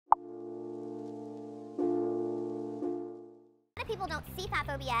of people don't see fat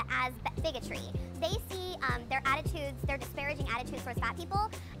phobia as bigotry. They see their attitudes, their disparaging attitudes towards fat people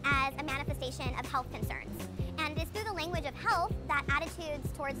as a manifestation of health concerns. And it's through the language of health that attitudes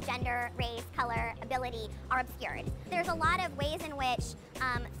towards gender, race, color, ability are obscured. There's a lot of ways in which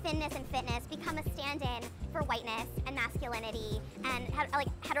thinness and fitness become a stand-in for whiteness and masculinity and like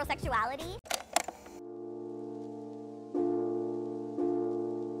heterosexuality.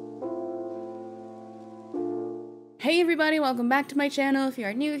 Hey everybody, welcome back to my channel. If you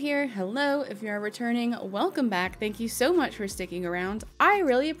are new here, hello. If you are returning, welcome back. Thank you so much for sticking around. I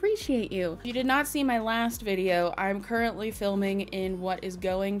really appreciate you. If you did not see my last video, I'm currently filming in what is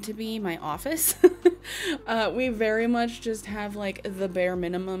going to be my office. We very much just have like the bare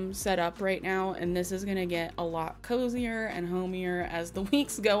minimum set up right now, and this is gonna get a lot cozier and homier as the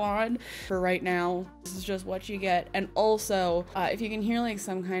weeks go on. For right now, this is just what you get. And also, if you can hear like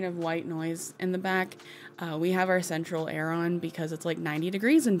some kind of white noise in the back, we have our central air on because it's like 90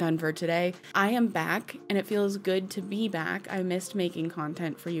 degrees in Denver today. I am back and it feels good to be back. I missed making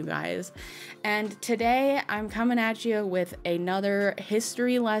content for you guys. And today I'm coming at you with another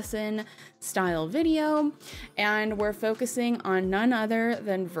history lesson style video, and we're focusing on none other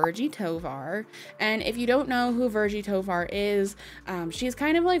than Virgie Tovar. And if you don't know who Virgie Tovar is, she's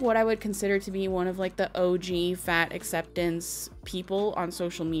kind of like what I would consider to be one of like the OG fat acceptance people on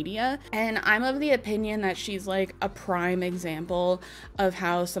social media, and I'm of the opinion that she's like a prime example of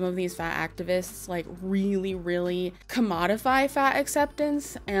how some of these fat activists like really commodify fat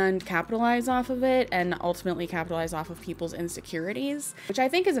acceptance and capitalize off of it, and ultimately capitalize off of people's insecurities, which I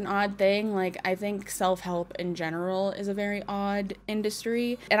think is an odd thing. Like, I think self-help in general is a very odd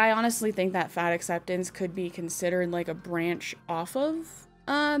industry, and I honestly think that fat acceptance could be considered like a branch off of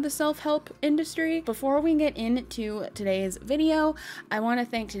the self-help industry. Before we get into today's video, I want to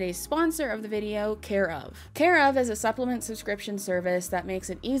thank today's sponsor of the video, Care Of. Care Of is a supplement subscription service that makes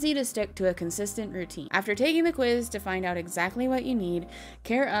it easy to stick to a consistent routine. After taking the quiz to find out exactly what you need,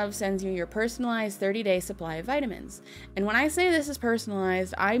 Care Of sends you your personalized 30-day supply of vitamins. And when I say this is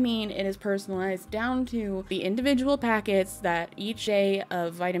personalized, I mean it is personalized down to the individual packets that each day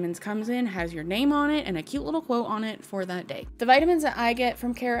of vitamins comes in has your name on it and a cute little quote on it for that day. The vitamins that I get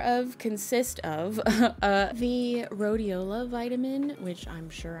from Care Of consist of the rhodiola vitamin, which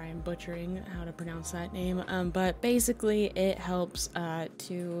I'm sure I'm butchering how to pronounce that name, but basically it helps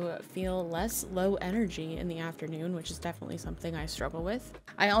to feel less low energy in the afternoon, which is definitely something I struggle with.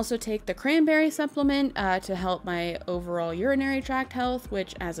 I also take the cranberry supplement to help my overall urinary tract health,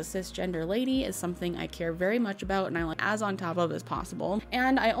 which as a cisgender lady is something I care very much about and I like as on top of as possible.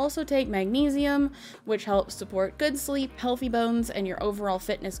 And I also take magnesium, which helps support good sleep, healthy bones, and your overall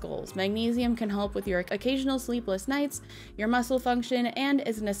fitness goals. Magnesium can help with your occasional sleepless nights, your muscle function, and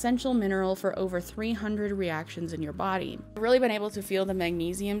is an essential mineral for over 300 reactions in your body. I've really been able to feel the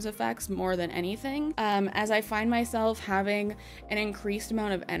magnesium's effects more than anything, as I find myself having an increased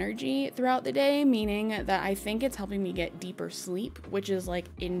amount of energy throughout the day, meaning that I think it's helping me get deeper sleep, which is like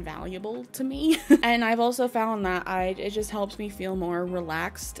invaluable to me. And I've also found that it just helps me feel more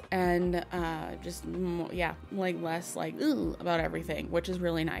relaxed and just like less like about everything, which is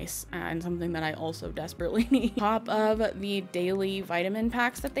really nice and something that I also desperately need. On top of the daily vitamin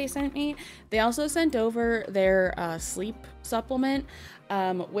packs that they sent me, they also sent over their sleep supplement,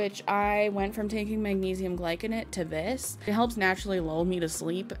 which I went from taking magnesium glycinate to this. It helps naturally lull me to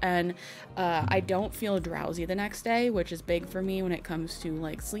sleep, and I don't feel drowsy the next day, which is big for me when it comes to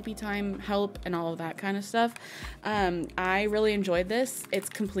like sleepy time help and all of that kind of stuff. I really enjoyed this. It's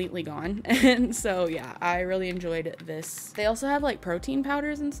completely gone, and so yeah, I really enjoyed this. They also have like protein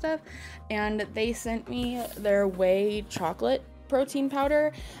powders and stuff, and they sent me their whey chocolate protein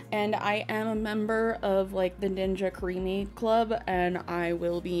powder, and I am a member of like the Ninja Creamy Club, and I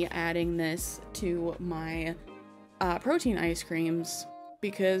will be adding this to my protein ice creams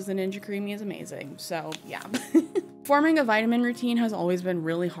because the Ninja Creamy is amazing. So yeah. Forming a vitamin routine has always been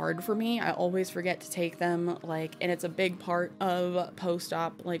really hard for me. I always forget to take them, like, and it's a big part of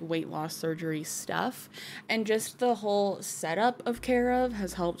post-op like weight loss surgery stuff, and just the whole setup of Care Of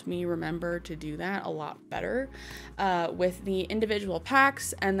has helped me remember to do that a lot better with the individual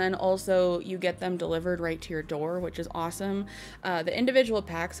packs, and then also you get them delivered right to your door, which is awesome. The individual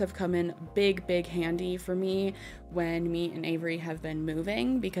packs have come in big handy for me when me and Avery have been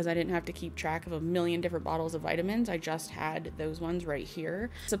moving, because I didn't have to keep track of a million different bottles of vitamins. I just had those ones right here.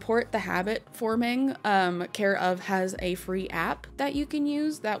 Support the habit forming. Care of has a free app that you can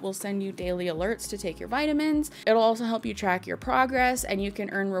use that will send you daily alerts to take your vitamins. It'll also help you track your progress, and you can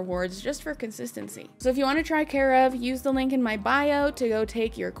earn rewards just for consistency. So if you want to try Care of, use the link in my bio to go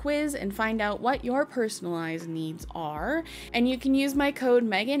take your quiz and find out what your personalized needs are. And you can use my code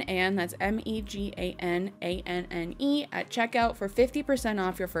MEGANANNE, that's MEGANANNE, at checkout for 50%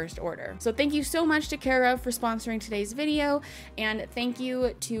 off your first order. So thank you so much to Care of for sponsoring today's video, and thank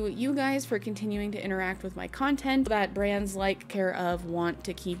you to you guys for continuing to interact with my content that brands like Care of want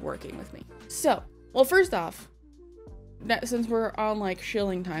to keep working with me. So, well, first off, since we're on like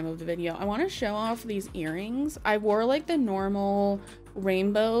shilling time of the video, I want to show off these earrings. I wore like the normal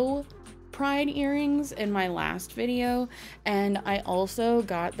rainbow pride earrings in my last video, and I also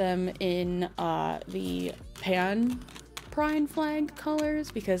got them in the pan pride flag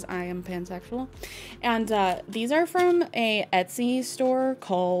colors because I am pansexual. And these are from a Etsy store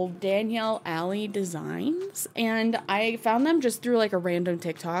called Danielle Alley Designs, and I found them just through like a random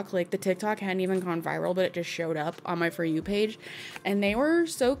TikTok. Like the TikTok hadn't even gone viral, but it just showed up on my For You page, and they were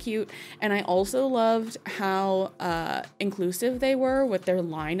so cute. And I also loved how inclusive they were with their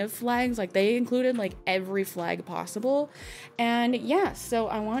line of flags. Like they included like every flag possible. And yeah, so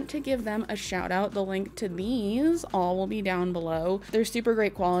I want to give them a shout out. The link to these all will be down below. They're super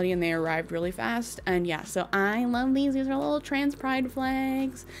great quality and they arrived really fast. And yeah, so I love these. These are little trans pride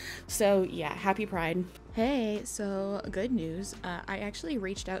flags. So yeah, happy Pride. Hey, so good news. I actually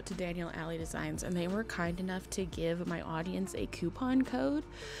reached out to Danielle Alley Designs, and they were kind enough to give my audience a coupon code.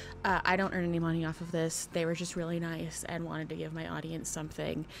 I don't earn any money off of this. They were just really nice and wanted to give my audience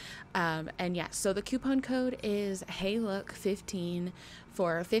something. And yeah, so the coupon code is HeyLook15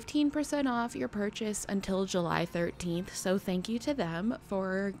 for 15% off your purchase until July 13th. So thank you to them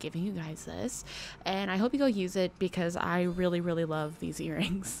for giving you guys this. And I hope you go use it because I really, really love these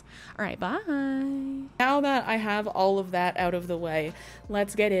earrings. All right, bye. Now that I have all of that out of the way,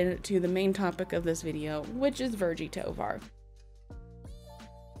 let's get into the main topic of this video, which is Virgie Tovar.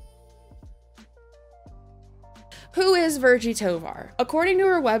 Who is Virgie Tovar? According to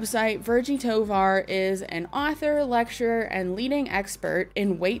her website, Virgie Tovar is an author, lecturer, and leading expert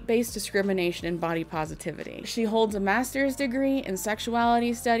in weight-based discrimination and body positivity. She holds a master's degree in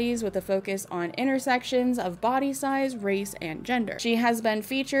sexuality studies with a focus on intersections of body size, race, and gender. She has been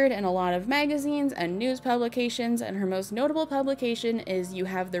featured in a lot of magazines and news publications, and her most notable publication is You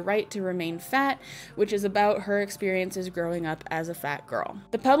Have the Right to Remain Fat, which is about her experiences growing up as a fat girl.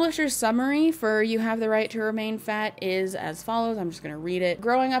 The publisher's summary for You Have the Right to Remain Fat is as follows. I'm just going to read it.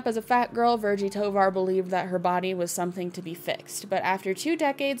 Growing up as a fat girl, Virgie Tovar believed that her body was something to be fixed. But after 2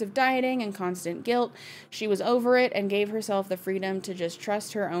 decades of dieting and constant guilt, she was over it and gave herself the freedom to just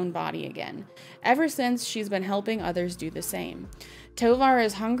trust her own body again. Ever since, she's been helping others do the same. Tovar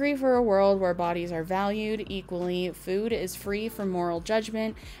is hungry for a world where bodies are valued equally, food is free from moral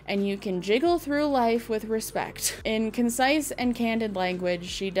judgment, and you can jiggle through life with respect. In concise and candid language,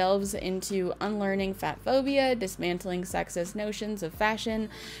 she delves into unlearning fat phobia, dismantling sexist notions of fashion,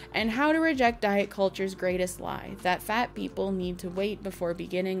 and how to reject diet culture's greatest lie, that fat people need to wait before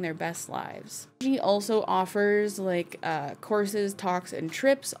beginning their best lives. She also offers courses, talks, and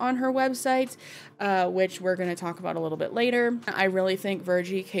trips on her website, which we're going to talk about a little bit later. I really think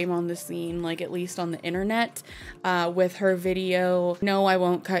Virgie came on the scene, at least on the internet, with her video, No, I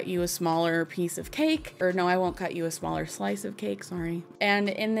Won't Cut You a Smaller Piece of Cake, or No, I Won't Cut You a Smaller Slice of Cake, sorry. And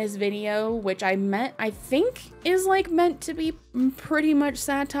in this video, which I think is meant to be pretty much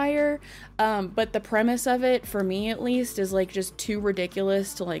satire, but the premise of it, for me at least, is just too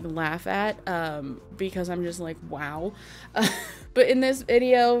ridiculous to laugh at, because I'm just wow. But in this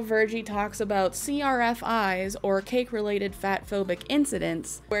video, Virgie talks about CRFIs, or cake-related fat-phobic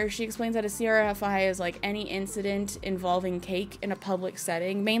incidents, where she explains that a CRFI is any incident involving cake in a public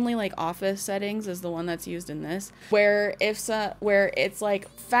setting, mainly office settings is the one that's used in this, where it's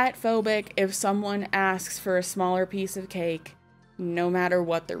fat-phobic if someone asks for a smaller piece of cake, no matter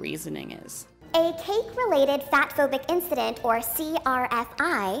what the reasoning is. A cake-related fat-phobic incident, or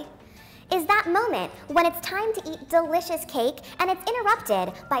CRFI, is that moment when it's time to eat delicious cake and it's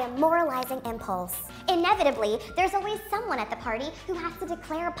interrupted by a moralizing impulse. Inevitably, there's always someone at the party who has to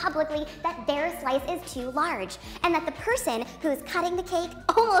declare publicly that their slice is too large, and that the person who's cutting the cake,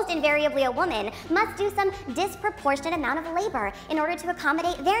 almost invariably a woman, must do some disproportionate amount of labor in order to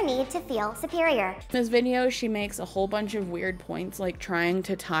accommodate their need to feel superior. In this video, she makes a whole bunch of weird points, trying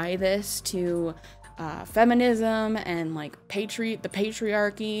to tie this to feminism and the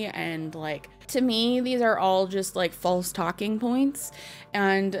patriarchy, and To me, these are all just like false talking points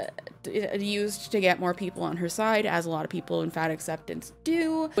and used to get more people on her side, as a lot of people in fat acceptance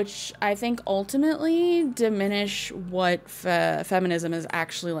do, which I think ultimately diminish what feminism is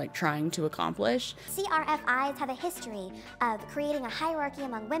actually like trying to accomplish. CRFIs have a history of creating a hierarchy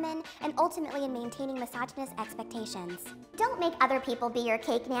among women and ultimately in maintaining misogynist expectations. Don't make other people be your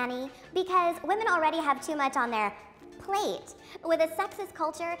cake nanny, because women already have too much on their plate, with a sexist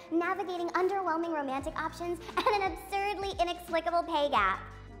culture, navigating underwhelming romantic options, and an absurdly inexplicable pay gap.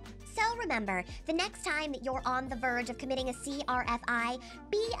 So remember, the next time that you're on the verge of committing a CRFI,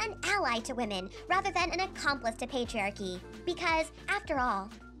 be an ally to women rather than an accomplice to patriarchy. Because, after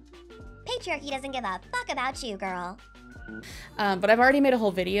all, patriarchy doesn't give a fuck about you, girl. But I've already made a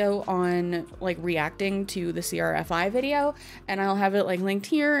whole video on like reacting to the CRFI video, and I'll have it like linked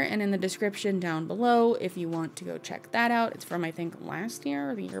here and in the description down below if you want to go check that out. It's from, I think, last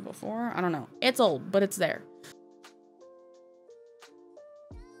year or the year before. I don't know. It's old, but it's there.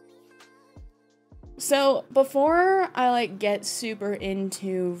 So before I like get super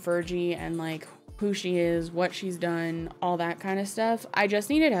into Virgie and like who she is, what she's done, all that kind of stuff, I just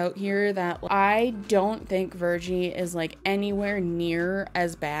need it out here that I don't think Virgie is like anywhere near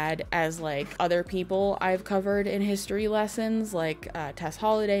as bad as like other people I've covered in history lessons, like Tess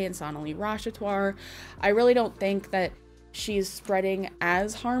Holliday and Sonali Rochetoir. I really don't think that she's spreading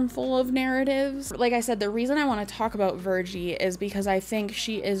as harmful of narratives. Like I said, the reason I want to talk about Virgie is because I think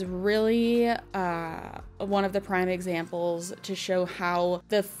she is really one of the prime examples to show how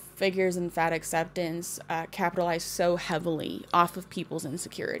the figures in fat acceptance capitalize so heavily off of people's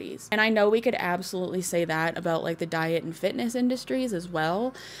insecurities. And I know we could absolutely say that about like the diet and fitness industries as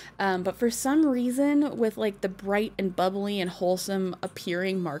well, but for some reason with like the bright and bubbly and wholesome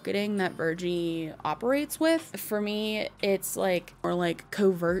appearing marketing that Virgie operates with, for me it's like more like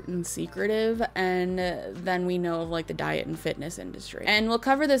covert and secretive, and then we know of like the diet and fitness industry. And we'll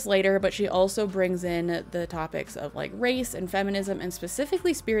cover this later, but she also brings in the topics of like race and feminism and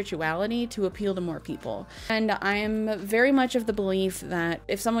specifically spirituality to appeal to more people. And I'm very much of the belief that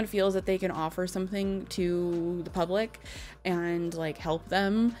if someone feels that they can offer something to the public and like help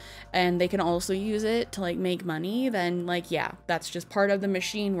them, and they can also use it to like make money, then like, yeah, that's just part of the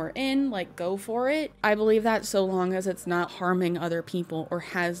machine we're in, like go for it. I believe that so long as it's not harming other people or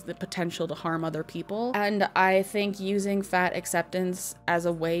has the potential to harm other people. And I think using fat acceptance as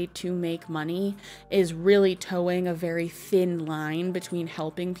a way to make money is really towing a very thin line between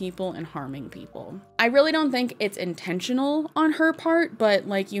helping people and harming people. I really don't think it's intentional on her part, but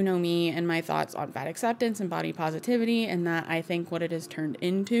like, you know me and my thoughts on fat acceptance and body positivity, and that I think what it has turned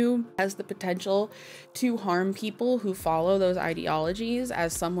into has the potential to harm people who follow those ideologies.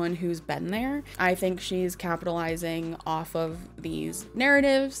 As someone who's been there, I think she's capitalizing off of these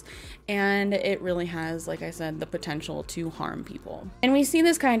narratives, and it really has, like I said, the potential to harm people. And we see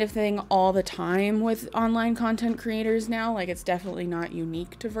this kind of thing all the time with online content creators now. Like, it's definitely not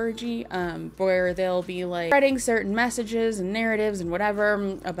unique to Virgie, where they'll be like spreading certain messages and narratives and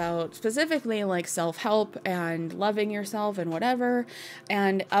whatever about specifically like self-help and loving yourself and whatever,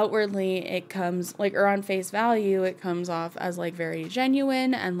 and outwardly it comes like, or on face value, it comes off as like very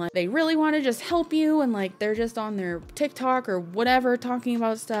genuine and like they really want to just help you, and like they're just on their TikTok or whatever talking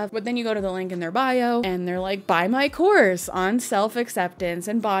about stuff. But then you go to the link in their bio and they're like, buy my course on self-acceptance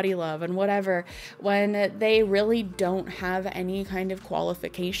and body love and whatever, when they really don't have any kind of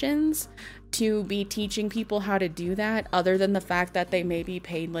qualifications to be teaching people how to do that, other than the fact that they maybe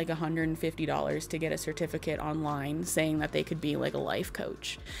paid like $150 to get a certificate online saying that they could be like a life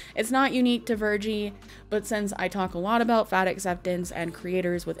coach. It's not unique to Virgie, but since I talk a lot about fat acceptance and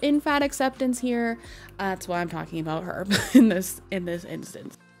creators within fat acceptance here, that's why I'm talking about her in this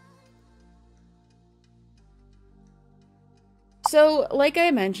instance. So, like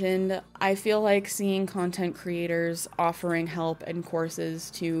I mentioned, I feel like seeing content creators offering help and courses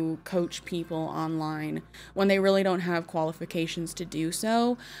to coach people online when they really don't have qualifications to do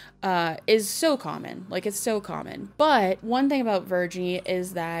so is so common. Like, it's so common. But one thing about Virgie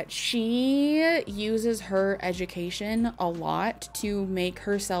is that she uses her education a lot to make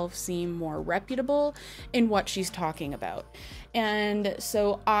herself seem more reputable in what she's talking about. And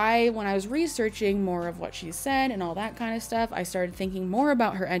so when I was researching more of what she said and all that kind of stuff, I started thinking more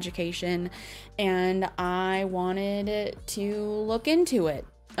about her education, and I wanted to look into it.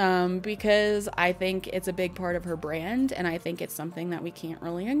 because I think it's a big part of her brand, and I think it's something that we can't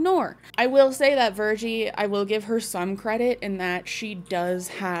really ignore. I will say that Virgie, I will give her some credit in that she does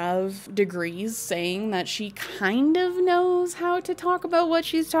have degrees saying that she kind of knows how to talk about what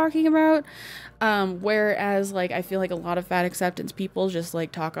she's talking about. Whereas like I feel like a lot of fat acceptance people just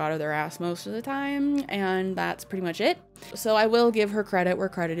like talk out of their ass most of the time, and that's pretty much it. So I will give her credit where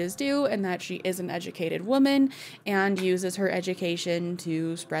credit is due, and that she is an educated woman and uses her education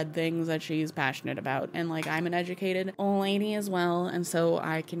to spread things that she's passionate about. And like, I'm an educated lady as well, and so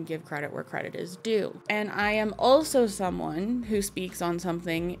I can give credit where credit is due. And I am also someone who speaks on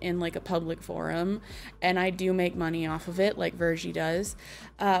something in like a public forum, and I do make money off of it like Virgie does.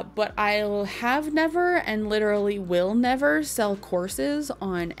 But I'll have never and literally will never sell courses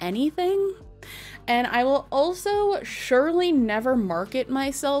on anything. And I will also surely never market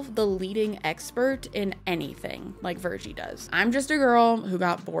myself the leading expert in anything like Virgie does. I'm just a girl who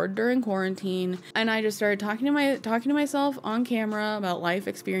got bored during quarantine, and I just started talking to myself on camera about life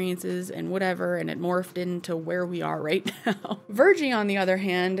experiences and whatever, and it morphed into where we are right now. Virgie, on the other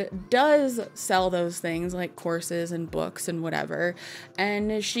hand, does sell those things like courses and books and whatever,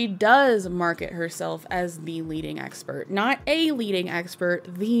 and she does market herself as the leading expert. Not a leading expert,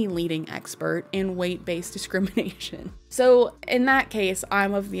 the leading expert in weight-based discrimination. So in that case,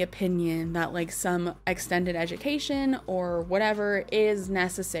 I'm of the opinion that like some extended education or whatever is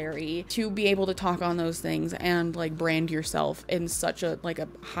necessary to be able to talk on those things and like brand yourself in such a like a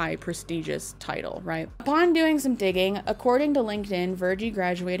high prestigious title, right? Upon doing some digging, according to LinkedIn, Virgie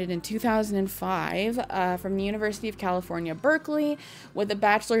graduated in 2005 from the University of California, Berkeley, with a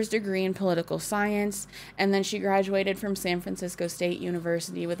bachelor's degree in political science, and then she graduated from San Francisco State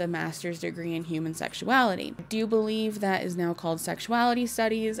University with a master's degree in human sexuality. I do believe that is now called sexuality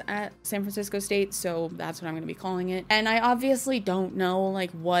studies at San Francisco State, so that's what I'm going to be calling it. And I obviously don't know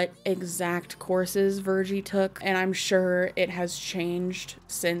like what exact courses Virgie took, and I'm sure it has changed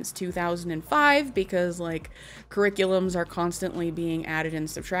since 2005 because like curriculums are constantly being added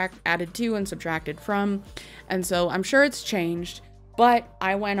to and subtracted from, and so I'm sure it's changed. But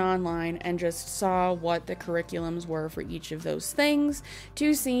I went online and just saw what the curriculums were for each of those things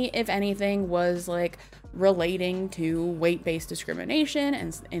to see if anything was like relating to weight-based discrimination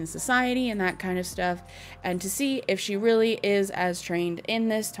and in society and that kind of stuff, and to see if she really is as trained in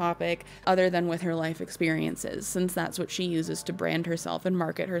this topic other than with her life experiences, since that's what she uses to brand herself and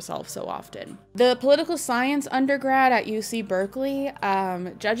market herself so often. The political science undergrad at UC Berkeley,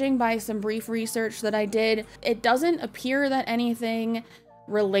 judging by some brief research that I did, it doesn't appear that anything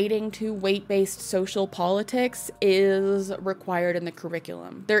relating to weight-based social politics is required in the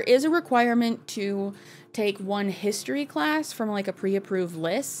curriculum. There is a requirement to take one history class from like a pre-approved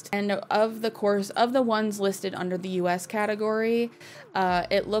list, and of the ones listed under the US category,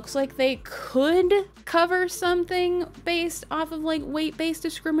 it looks like they could cover something based off of like weight-based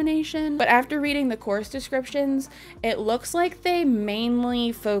discrimination, but after reading the course descriptions, it looks like they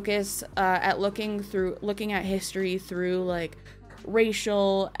mainly focus at looking at history through like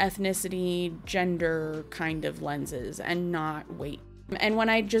racial, ethnicity, gender kind of lenses, and not weight. And when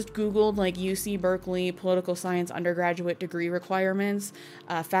I just Googled like UC Berkeley political science undergraduate degree requirements,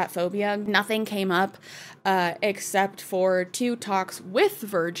 fat phobia, nothing came up except for 2 talks with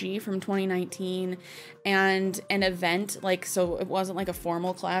Virgie from 2019 and an event, like, so it wasn't like a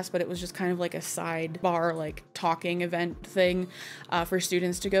formal class, but it was just kind of like a sidebar, like talking event thing for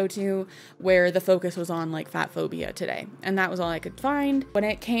students to go to, where the focus was on like fat phobia today. And that was all I could find. When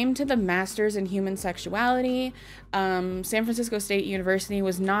it came to the Masters in Human Sexuality, San Francisco State University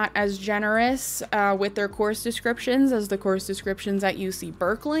was not as generous with their course descriptions as the course descriptions at UC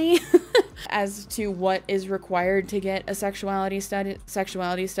Berkeley as to what is required to get a sexuality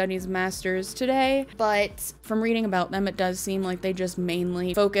studies master's today. But from reading about them, it does seem like they just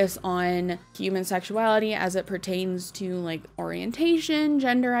mainly focus on human sexuality as it pertains to like orientation,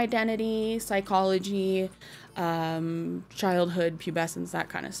 gender identity, psychology, childhood, pubescence, that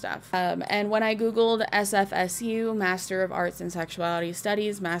kind of stuff. And when I Googled SFSU, Master of Arts in Sexuality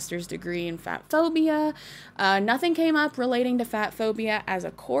Studies, master's degree in fat phobia, nothing came up relating to fat phobia as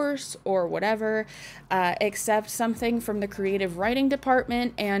a course or whatever, except something from the creative writing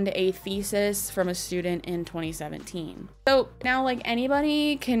department and a thesis from a student in 2017. So now like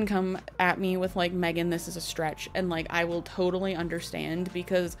anybody can come at me with like, Megan, this is a stretch, and like I will totally understand,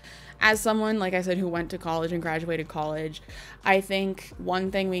 because as someone, like I said, who went to college and graduated college, I think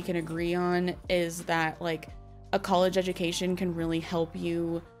one thing we can agree on is that like a college education can really help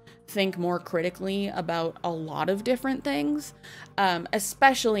you think more critically about a lot of different things.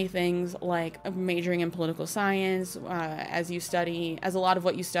 especially things like majoring in political science, as a lot of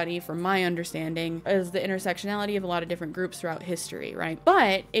what you study, from my understanding, is the intersectionality of a lot of different groups throughout history, right?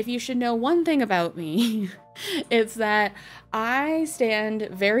 But if you should know one thing about me, it's that I stand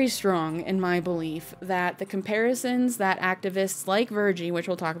very strong in my belief that the comparisons that activists like Virgie, which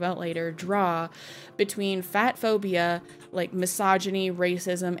we'll talk about later, draw between fat phobia, like misogyny,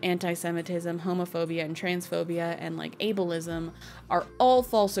 racism, anti-Semitism, homophobia, and transphobia, and like ableism, are all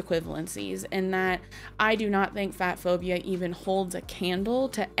false equivalencies, and that I do not think fat phobia even holds a candle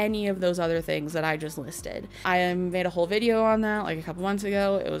to any of those other things that I just listed. I made a whole video on that like a couple months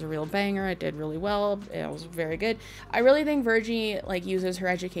ago. It was a real banger. It did really well. It was very good. I really think Virgie like uses her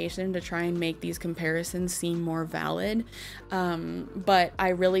education to try and make these comparisons seem more valid, but I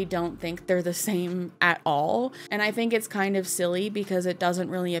really don't think they're the same at all. And I think it's kind of silly because it doesn't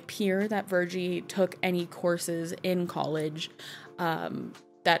really appear that Virgie took any courses in college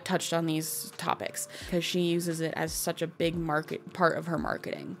that touched on these topics, because she uses it as such a big part of her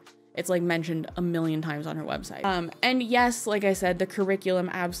marketing. It's like mentioned a million times on her website. And yes, like I said, the curriculum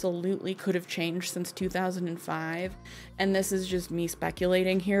absolutely could have changed since 2005. And this is just me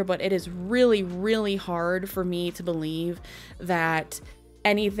speculating here, but it is really, really hard for me to believe that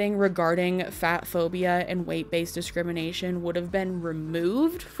anything regarding fat phobia and weight-based discrimination would have been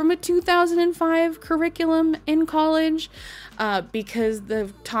removed from a 2005 curriculum in college, because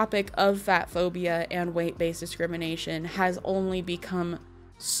the topic of fat phobia and weight-based discrimination has only become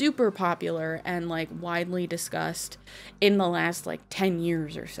super popular and like widely discussed in the last like 10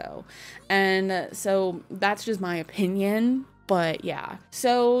 years or so. And so that's just my opinion. But yeah,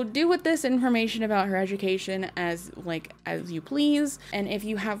 so do with this information about her education as you please. And if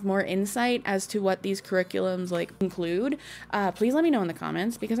you have more insight as to what these curriculums like include, please let me know in the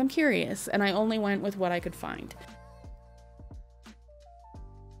comments, because I'm curious and I only went with what I could find.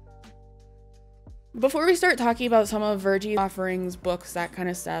 Before we start talking about some of Virgie's offerings, books, that kind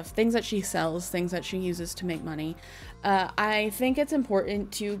of stuff, things that she sells, things that she uses to make money, I think it's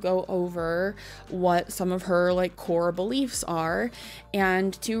important to go over what some of her like core beliefs are,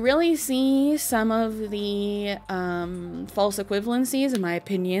 and to really see some of the false equivalencies, in my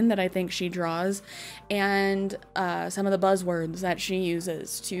opinion, that I think she draws, and some of the buzzwords that she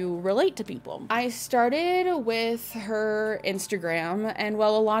uses to relate to people. I started with her Instagram, and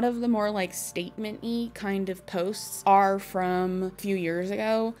while a lot of the more like statement-y kind of posts are from a few years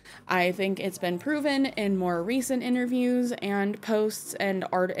ago, I think it's been proven in more recent interviews and posts and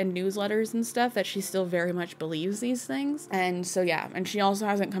art and newsletters and stuff that she still very much believes these things. And so yeah, and she also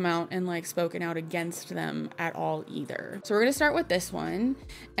hasn't come out and like spoken out against them at all either. So we're gonna start with this one,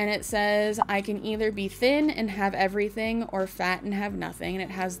 and it says, I can either be thin and have everything or fat and have nothing, and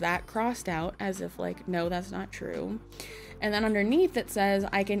it has that crossed out as if like, no, that's not true. And then underneath it says,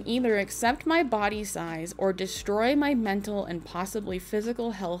 I can either accept my body size or destroy my mental and possibly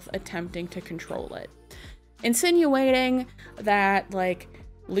physical health attempting to control it. Insinuating that like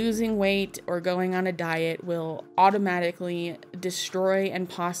losing weight or going on a diet will automatically destroy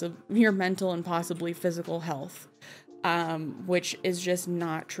your mental and possibly physical health, which is just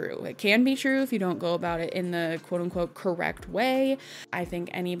not true. It can be true if you don't go about it in the quote unquote correct way. I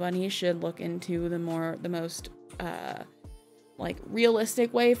think anybody should look into the most like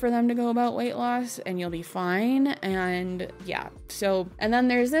realistic way for them to go about weight loss, and you'll be fine. And yeah, so, and then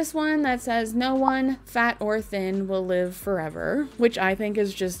there's this one that says, no one, fat or thin, will live forever, which I think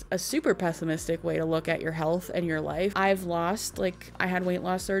is just a super pessimistic way to look at your health and your life. I had weight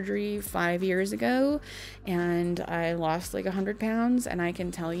loss surgery 5 years ago, and I lost like 100 pounds, and I can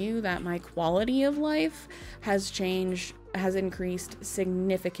tell you that my quality of life has increased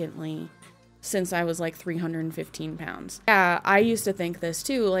significantly since I was like 315 pounds. Yeah, I used to think this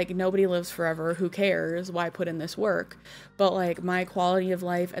too, like nobody lives forever, who cares, why put in this work? But like my quality of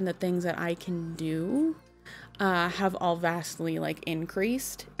life and the things that I can do have all vastly like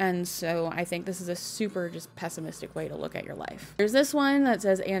increased. And so I think this is a super just pessimistic way to look at your life. There's this one that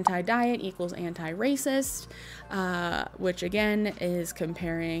says anti-diet equals anti-racist, which again is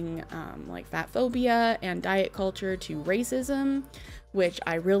comparing like fat phobia and diet culture to racism, which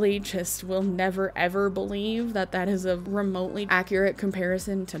I really just will never ever believe that is a remotely accurate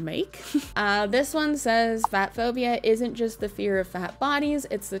comparison to make. This one says fat phobia isn't just the fear of fat bodies,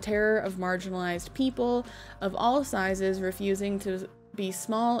 it's the terror of marginalized people of all sizes refusing to be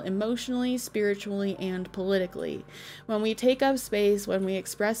small emotionally, spiritually, and politically. When we take up space, when we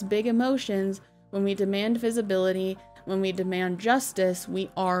express big emotions, when we demand visibility, when we demand justice, we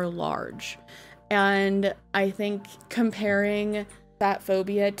are large. And I think comparing fat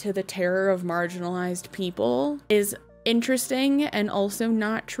phobia to the terror of marginalized people is interesting and also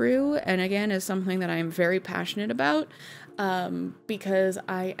not true, and again is something that I'm very passionate about, because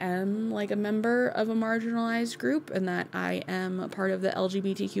I am like a member of a marginalized group, and that I am a part of the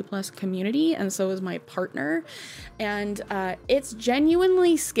LGBTQ plus community, and so is my partner. And it's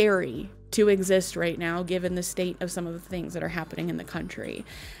genuinely scary to exist right now, given the state of some of the things that are happening in the country.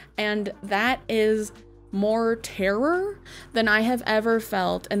 And that is more terror than I have ever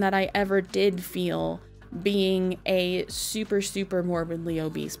felt, and that I ever did feel being a super, super morbidly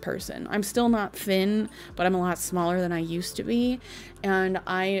obese person. I'm still not thin, but I'm a lot smaller than I used to be. And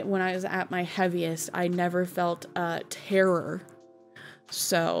when I was at my heaviest, I never felt terror.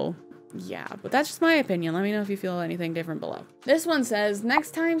 So yeah, but that's just my opinion. Let me know if you feel anything different below. This one says,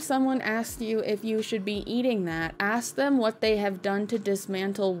 next time someone asks you if you should be eating that, ask them what they have done to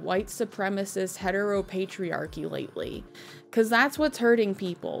dismantle white supremacist heteropatriarchy lately. Because that's what's hurting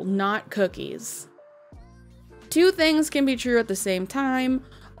people, not cookies. Two things can be true at the same time.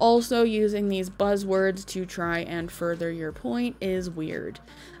 Also, using these buzzwords to try and further your point is weird.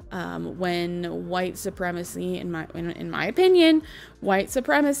 When white supremacy, in my opinion, white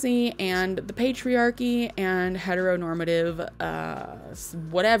supremacy and the patriarchy and heteronormative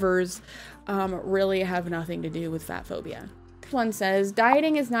whatevers really have nothing to do with fat phobia. One says,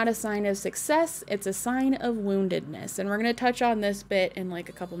 dieting is not a sign of success, it's a sign of woundedness. And we're going to touch on this bit in like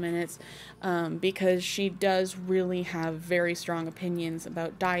a couple minutes, because she does really have very strong opinions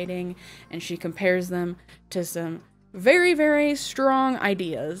about dieting, and she compares them to some very, very strong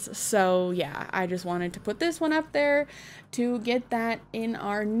ideas. So yeah, I just wanted to put this one up there to get that in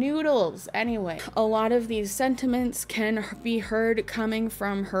our noodles. Anyway, a lot of these sentiments can be heard coming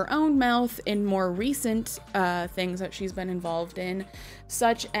from her own mouth in more recent things that she's been involved in,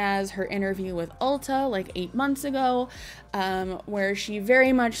 such as her interview with Ulta like 8 months ago, where she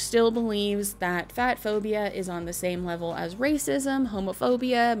very much still believes that fat phobia is on the same level as racism,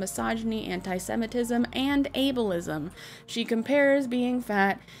 homophobia, misogyny, anti-Semitism, and ableism. She compares being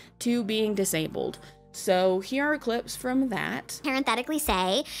fat to being disabled. So here are clips from that. Parenthetically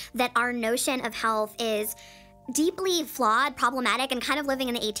say that our notion of health is deeply flawed, problematic, and kind of living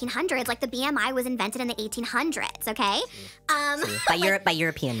in the 1800s. Like the BMI was invented in the 1800s, okay? By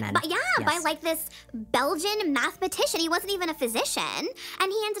European men. But yeah, yes. By like this Belgian mathematician. He wasn't even a physician,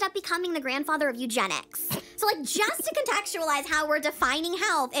 and he ended up becoming the grandfather of eugenics. So like, just to contextualize how we're defining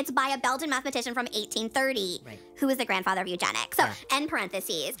health, it's by a Belgian mathematician from 1830. Right. Who is the grandfather of eugenics. So, end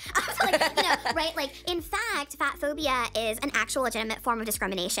parentheses. So like, you know, right? Like, in fact, fat phobia is an actual legitimate form of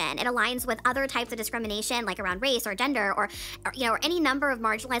discrimination. It aligns with other types of discrimination, like around race or gender or you know, or any number of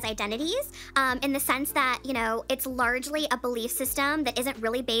marginalized identities, in the sense that, you know, it's largely a belief system that isn't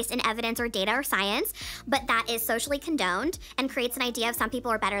really based in evidence or data or science, but that is socially condoned and creates an idea of some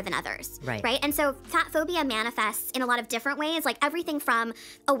people are better than others. Right. Right? And so fat phobia manifests in a lot of different ways, like everything from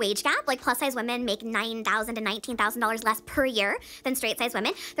a wage gap, like plus size women make $9,000 to $19,000 less per year than straight size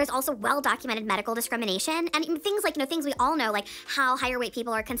women. There's also well-documented medical discrimination and things like, you know, things we all know, like how higher weight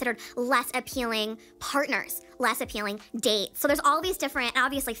people are considered less appealing partners, less appealing dates. So there's all these different, and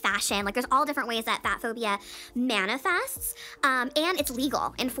obviously fashion, like there's all different ways that fat phobia manifests, and it's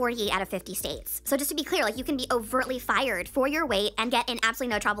legal in 48 out of 50 states. So just to be clear, like you can be overtly fired for your weight and get in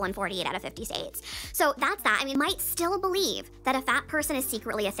absolutely no trouble in 48 out of 50 states. So that's that. I mean, might still believe that a fat person is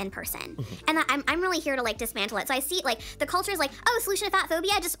secretly a thin person. And I'm really here to like dismantle it. So I see like the culture is like, oh, solution to fat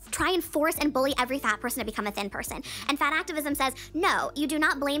phobia, just try and force and bully every fat person to become a thin person. And fat activism says, no, you do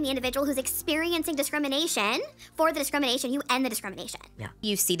not blame the individual who's experiencing discrimination for the discrimination, you end the discrimination. Yeah.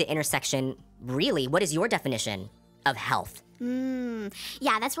 You see the intersection, really, what is your definition of health?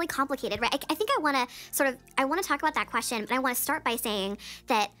 Yeah, that's really complicated, right? I think I want to talk about that question, but I want to start by saying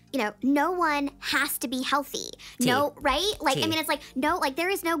that, you know, no one has to be healthy. No, right? Like, I mean, it's like, no, like there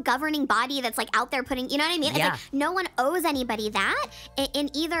is no governing body that's like out there putting, you know what I mean? It's like no one owes anybody that in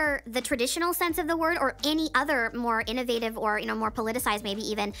either the traditional sense of the word or any other more innovative or, you know, more politicized maybe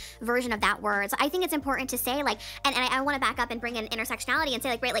even version of that word. So I think it's important to say like, and I want to back up and bring in intersectionality and say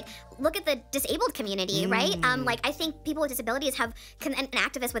like, right, like look at the disabled community, right? Like I think people with disabilities have, and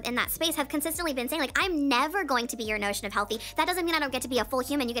activists within that space have consistently been saying like, I'm never going to be your notion of healthy. That doesn't mean I don't get to be a full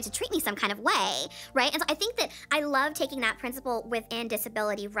human. You get to treat me some kind of way, right? And so I think that I love taking that principle within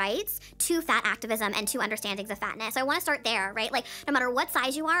disability rights to fat activism and to understandings of fatness. So I want to start there, right? Like no matter what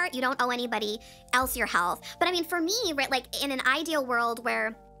size you are, you don't owe anybody else your health. But I mean, for me, right, like in an ideal world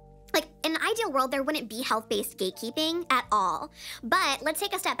where like, in an ideal world, there wouldn't be health-based gatekeeping at all. But let's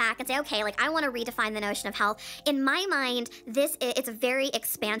take a step back and say, okay, like, I want to redefine the notion of health. In my mind, it's a very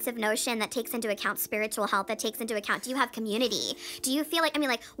expansive notion that takes into account spiritual health, that takes into account, do you have community? Do you feel like, I mean,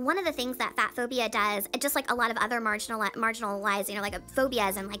 like, one of the things that fat phobia does, just like a lot of other marginalized, you know, like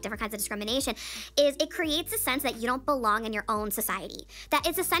phobias and like different kinds of discrimination, is it creates a sense that you don't belong in your own society. That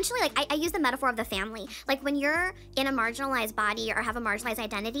it's essentially like, I use the metaphor of the family. Like, when you're in a marginalized body or have a marginalized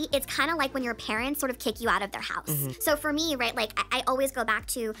identity, it's kind of like when your parents sort of kick you out of their house. So for me, right, like, I always go back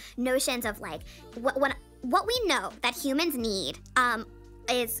to notions of like, what we know that humans need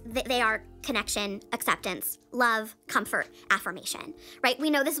is they are connection, acceptance, love, comfort, affirmation, right? We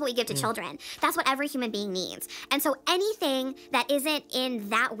know this is what we give to children. That's what every human being needs. And so anything that isn't in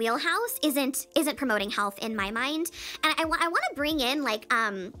that wheelhouse isn't promoting health in my mind. And I want to bring in like,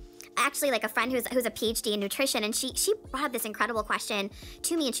 actually, like, a friend who's a PhD in nutrition, and she brought up this incredible question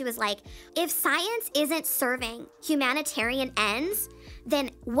to me, and she was like, if science isn't serving humanitarian ends, then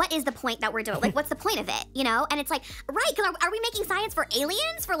what is the point that we're doing? Like, what's the point of it, you know? And it's like, right, because are we making science for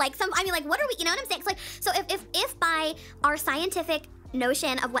aliens? For like I mean, like, what are we, you know what I'm saying? It's like, so if by our scientific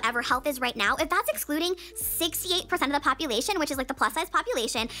notion of whatever health is right now, if that's excluding 68% of the population, which is like the plus size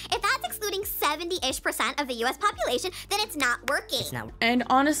population, if that's excluding 70-ish% of the US population, then it's not working. It's not. And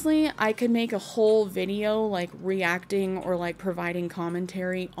honestly, I could make a whole video like reacting or like providing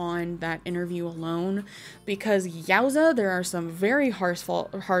commentary on that interview alone, because yowza, there are some very harsh false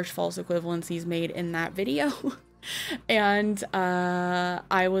equivalencies made in that video. And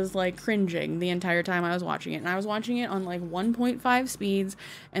I was like cringing the entire time I was watching it, and I was watching it on like 1.5 speeds,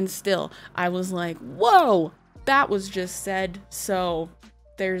 and still I was like, whoa, that was just said. So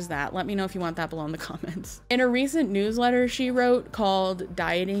there's that. Let me know if you want that below in the comments. In a recent newsletter she wrote called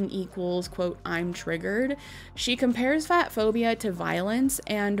Dieting Equals, quote, I'm Triggered, she compares fat phobia to violence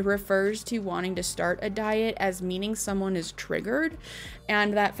and refers to wanting to start a diet as meaning someone is triggered,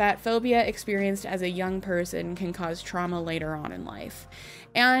 and that fat phobia experienced as a young person can cause trauma later on in life.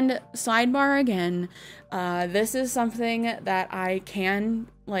 And sidebar again, this is something that I can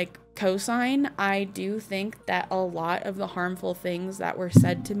like co-sign. I do think that a lot of the harmful things that were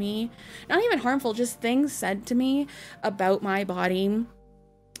said to me, not even harmful, just things said to me about my body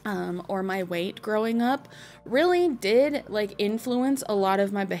or my weight growing up, really did like influence a lot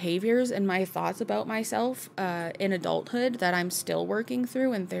of my behaviors and my thoughts about myself in adulthood that I'm still working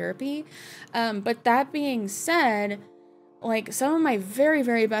through in therapy. But that being said, like, some of my very,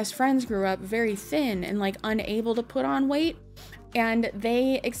 very best friends grew up very thin and like unable to put on weight, and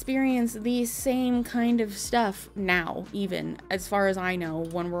they experience these same kind of stuff now, even as far as I know,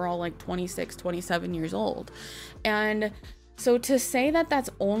 when we're all like 26, 27 years old. And so to say that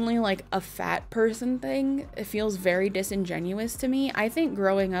that's only like a fat person thing, it feels very disingenuous to me. I think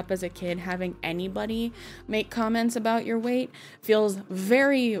growing up as a kid, having anybody make comments about your weight feels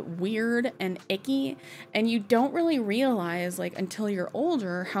very weird and icky, and you don't really realize like until you're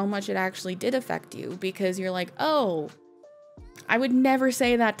older how much it actually did affect you, because you're like, oh, I would never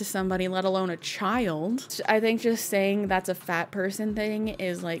say that to somebody, let alone a child. I think just saying that's a fat person thing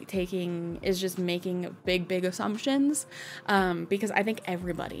is like just making big assumptions, because I think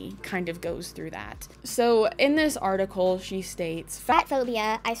everybody kind of goes through that. So in this article, she states, fat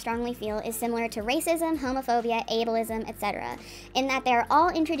phobia, I strongly feel, is similar to racism, homophobia, ableism, etc., in that they're all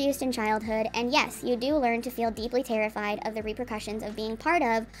introduced in childhood, and yes, you do learn to feel deeply terrified of the repercussions of being part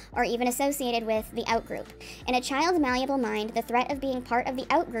of, or even associated with, the outgroup. In a child's malleable mind, the threat of being part of the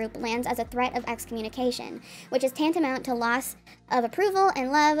outgroup lands as a threat of excommunication, which is tantamount to loss of approval,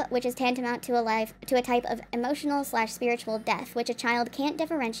 and love, which is tantamount to a type of emotional/spiritual death, which a child can't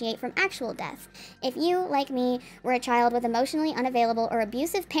differentiate from actual death. If you, like me, were a child with emotionally unavailable or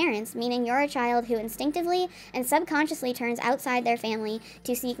abusive parents, meaning you're a child who instinctively and subconsciously turns outside their family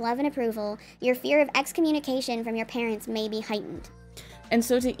to seek love and approval, your fear of excommunication from your parents may be heightened. And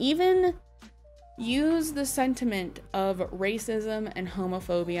so to even use the sentiment of racism and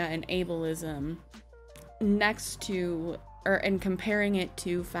homophobia and ableism next to, and comparing it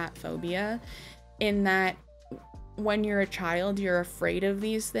to fat phobia, in that when you're a child, you're afraid of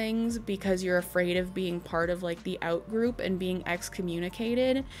these things because you're afraid of being part of like the out group and being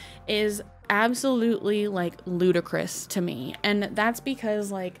excommunicated, is absolutely like ludicrous to me. And that's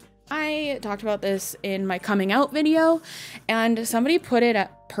because like I talked about this in my coming out video, and somebody put it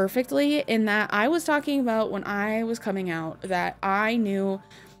up perfectly in that I was talking about when I was coming out that I knew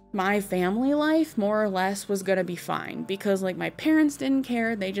my family life more or less was gonna be fine because like my parents didn't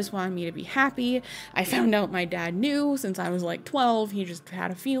care, they just wanted me to be happy. I found out my dad knew since I was like 12, he just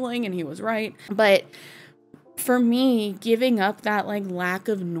had a feeling and he was right. But for me, giving up that like lack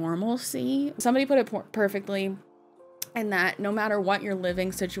of normalcy, somebody put it perfectly, and that no matter what your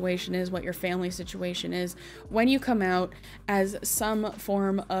living situation is, what your family situation is, when you come out as some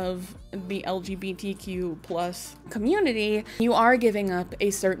form of the LGBTQ plus community, you are giving up a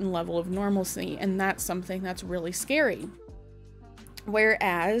certain level of normalcy, and that's something that's really scary.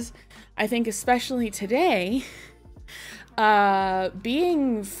 Whereas I think especially today,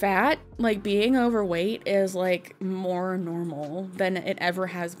 being fat, like being overweight, is like more normal than it ever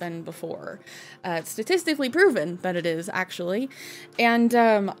has been before. It's statistically proven that it is, actually. And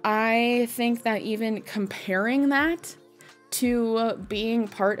I think that even comparing that to being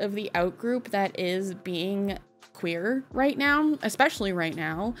part of the outgroup that is being queer right now, especially right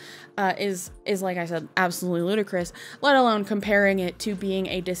now, is like I said, absolutely ludicrous, let alone comparing it to being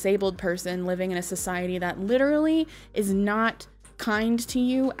a disabled person living in a society that literally is not kind to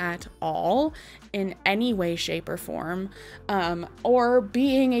you at all in any way, shape, or form, or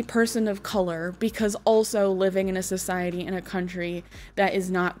being a person of color, because also living in a society in a country that is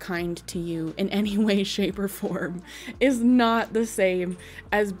not kind to you in any way, shape, or form is not the same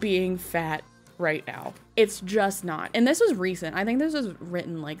as being fat right now. It's just not. And this was recent. I think this was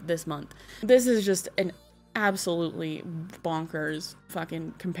written like this month. This is just an absolutely bonkers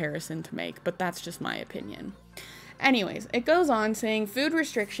fucking comparison to make, but that's just my opinion. Anyways, it goes on saying food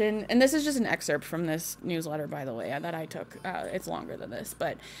restriction, and this is just an excerpt from this newsletter, by the way, that I took. It's longer than this,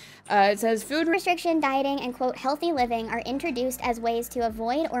 but it says food restriction, dieting, and quote, healthy living are introduced as ways to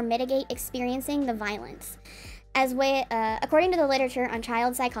avoid or mitigate experiencing the violence. According to the literature on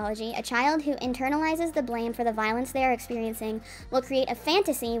child psychology, a child who internalizes the blame for the violence they are experiencing will create a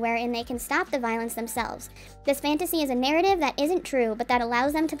fantasy wherein they can stop the violence themselves. This fantasy is a narrative that isn't true, but that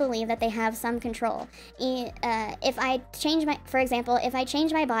allows them to believe that they have some control. If I change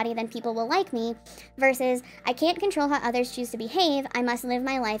my body, then people will like me, versus I can't control how others choose to behave, I must live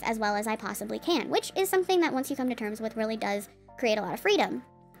my life as well as I possibly can, which is something that once you come to terms with really does create a lot of freedom.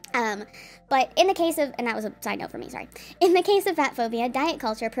 But in the case of, and that was a side note for me, sorry. In the case of fat phobia, diet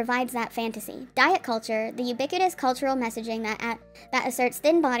culture provides that fantasy. Diet culture, the ubiquitous cultural messaging that asserts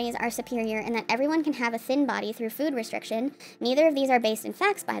thin bodies are superior and that everyone can have a thin body through food restriction, neither of these are based in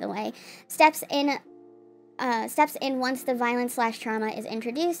facts, by the way, steps in once the violence/trauma is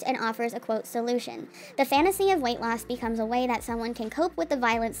introduced and offers a, quote, solution. The fantasy of weight loss becomes a way that someone can cope with the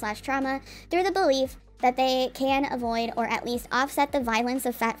violence/trauma through the belief that they can avoid or at least offset the violence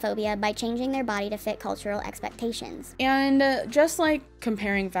of fat phobia by changing their body to fit cultural expectations. And just like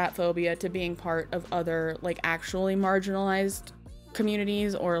comparing fat phobia to being part of other like actually marginalized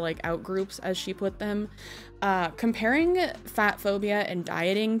communities or like outgroups, as she put them, comparing fat phobia and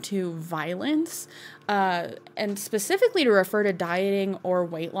dieting to violence, and specifically to refer to dieting or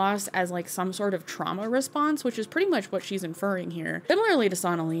weight loss as like some sort of trauma response, which is pretty much what she's inferring here, similarly to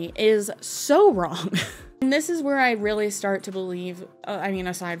Sonali, is so wrong. And this is where I really start to believe,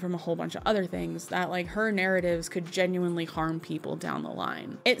 aside from a whole bunch of other things, that like her narratives could genuinely harm people down the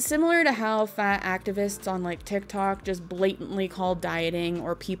line. It's similar to how fat activists on like TikTok just blatantly call dieting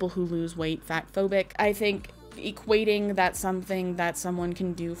or people who lose weight fat phobic. I think equating that something that someone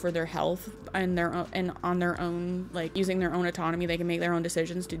can do for their health and on their own, like using their own autonomy, they can make their own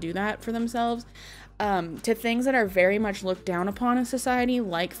decisions to do that for themselves, to things that are very much looked down upon in society,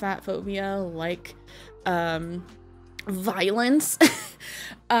 like fat phobia, like violence,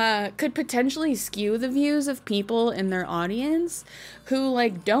 could potentially skew the views of people in their audience who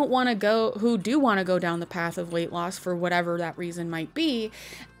like do want to go down the path of weight loss for whatever that reason might be,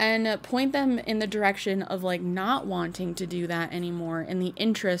 and point them in the direction of like not wanting to do that anymore in the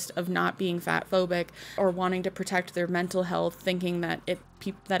interest of not being fat phobic or wanting to protect their mental health, thinking that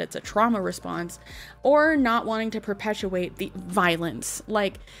it's a trauma response, or not wanting to perpetuate the violence.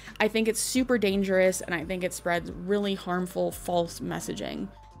 Like, I think it's super dangerous, and I think it spreads really harmful false messaging.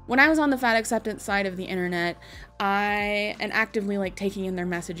 When I was on the fat acceptance side of the internet, and actively like taking in their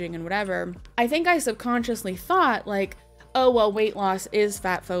messaging and whatever, I think I subconsciously thought like, oh, well, weight loss is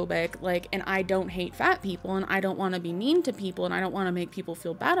fat phobic, like, and I don't hate fat people, and I don't want to be mean to people, and I don't want to make people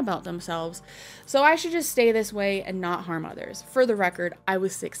feel bad about themselves, so I should just stay this way and not harm others. For the record, I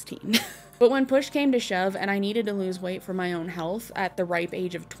was 16. But when push came to shove and I needed to lose weight for my own health at the ripe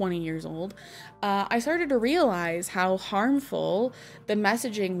age of 20 years old, I started to realize how harmful the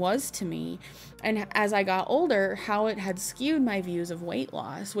messaging was to me, and as I got older, how it had skewed my views of weight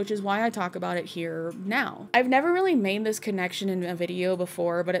loss, which is why I talk about it here now. I've never really made this connection in a video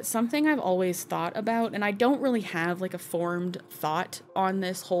before, but it's something I've always thought about, and I don't really have like a formed thought on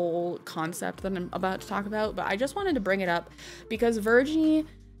this whole concept that I'm about to talk about, but I just wanted to bring it up because Virgie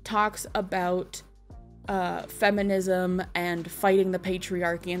talks about feminism and fighting the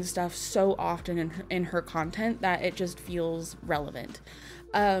patriarchy and stuff so often in her content that it just feels relevant.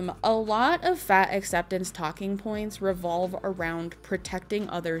 A lot of fat acceptance talking points revolve around protecting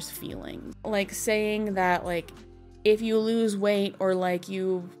others' feelings. Like saying that, like, if you lose weight, or like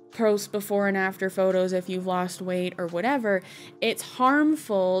you post before and after photos if you've lost weight or whatever, it's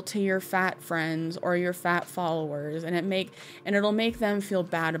harmful to your fat friends or your fat followers, and it'll make them feel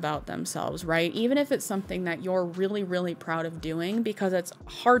bad about themselves, right? Even if it's something that you're really, really proud of doing, because it's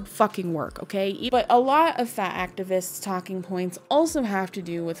hard fucking work, okay? But a lot of fat activists' talking points also have to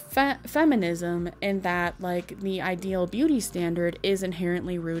do with feminism, in that, like, the ideal beauty standard is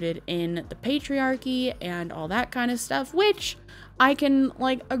inherently rooted in the patriarchy and all that kind of stuff, which I can,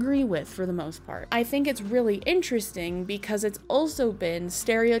 like, agree with for the most part. I think it's really interesting because it's also been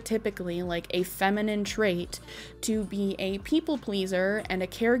stereotypically, like, a feminine trait to be a people pleaser and a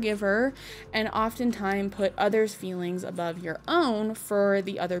caregiver, and oftentimes put others' feelings above your own for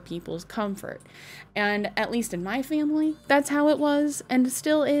the other people's comfort. And at least in my family, that's how it was and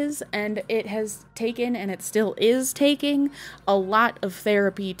still is, and it has taken, and it still is taking, a lot of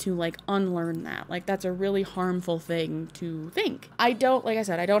therapy to, like, unlearn that. Like, that's a really harmful thing to think. Like I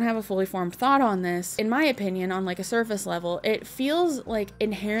said, I don't have a fully formed thought on this. In my opinion, on like a surface level, it feels like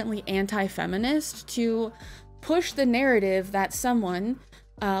inherently anti-feminist to push the narrative that someone,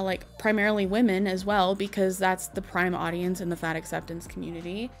 like primarily women as well, because that's the prime audience in the fat acceptance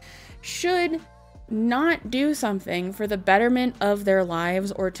community, should not do something for the betterment of their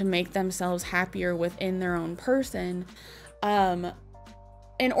lives or to make themselves happier within their own person,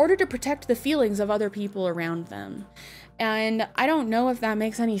 in order to protect the feelings of other people around them. And I don't know if that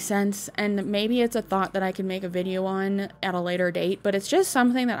makes any sense, and maybe it's a thought that I can make a video on at a later date, but it's just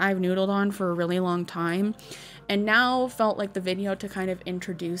something that I've noodled on for a really long time, and now felt like the video to kind of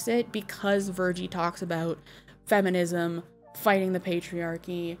introduce it, because Virgie talks about feminism, fighting the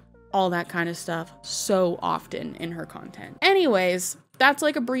patriarchy, all that kind of stuff so often in her content. Anyways, that's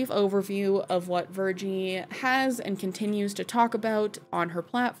like a brief overview of what Virgie has and continues to talk about on her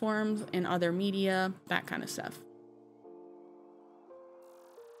platforms and other media, that kind of stuff.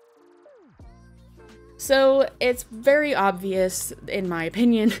 So it's very obvious, in my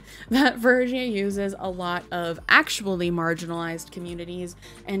opinion, that Virgie uses a lot of actually marginalized communities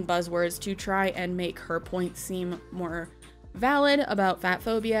and buzzwords to try and make her point seem more valid about fat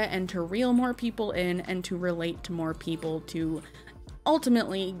phobia, and to reel more people in, and to relate to more people, to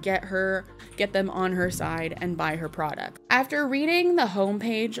ultimately get them on her side and buy her product. After reading the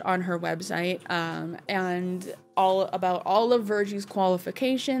homepage on her website, and all of Virgie's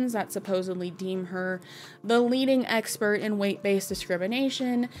qualifications that supposedly deem her the leading expert in weight-based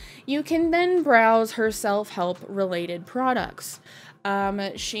discrimination, you can then browse her self-help related products.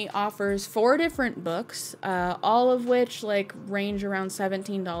 She offers 4 different books, all of which like range around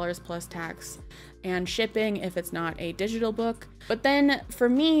 $17 plus tax and shipping if it's not a digital book. But then for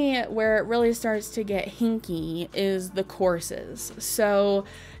me, where it really starts to get hinky is the courses. So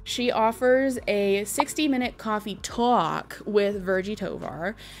she offers a 60-minute coffee talk with Virgie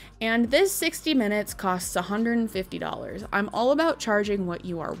Tovar, and this 60 minutes costs $150. I'm all about charging what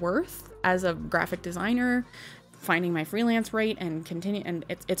you are worth as a graphic designer, finding my freelance rate and continue, and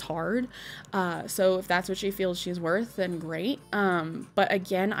it's hard. So if that's what she feels she's worth, then great. But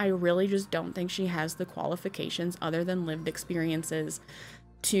again, I really just don't think she has the qualifications other than lived experiences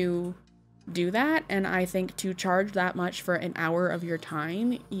to do that. And I think to charge that much for an hour of your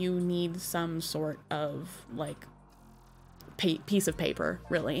time, you need some sort of like piece of paper,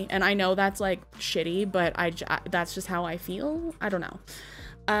 really. And I know that's like shitty, but that's just how I feel. I don't know.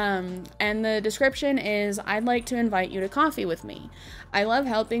 And the description is, I'd like to invite you to coffee with me. I love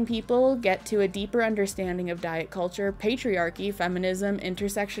helping people get to a deeper understanding of diet culture, patriarchy, feminism,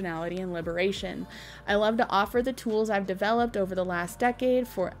 intersectionality, and liberation. I love to offer the tools I've developed over the last decade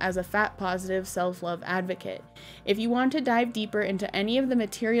as a fat-positive self-love advocate. If you want to dive deeper into any of the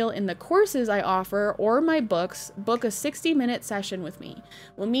material in the courses I offer or my books, book a 60-minute session with me.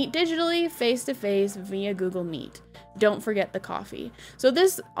 We'll meet digitally, face-to-face, via Google Meet. Don't forget the coffee. So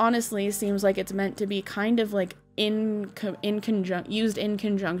this honestly seems like it's meant to be kind of like used in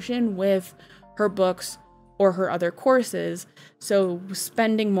conjunction with her books or her other courses, so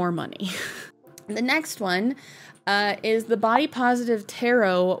spending more money. The next one is the Body Positive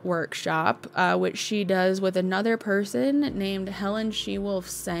Tarot workshop, which she does with another person named Helen She-Wolf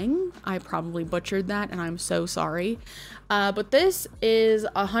Seng. I probably butchered that, and I'm so sorry. But this is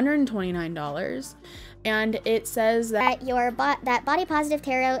 $129. And it says that that Body Positive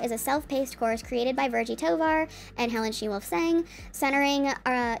Tarot is a self-paced course created by Virgie Tovar and Helen She-Wolf Tseng, centering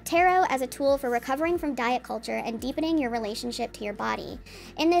tarot as a tool for recovering from diet culture and deepening your relationship to your body.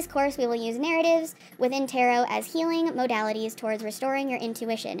 In this course, we will use narratives within tarot as healing modalities towards restoring your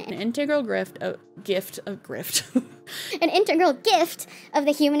intuition. an integral gift An integral gift of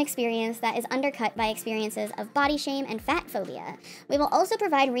the human experience that is undercut by experiences of body shame and fat phobia. We will also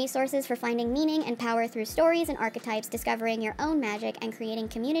provide resources for finding meaning and power through stories and archetypes, discovering your own magic, and creating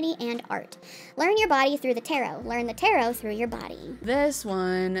community and art. Learn your body through the tarot. Learn the tarot through your body. This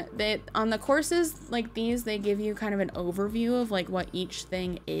one, on the courses like these, they give you kind of an overview of like what each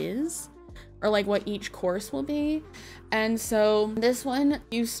thing is, or like what each course will be. And so this one,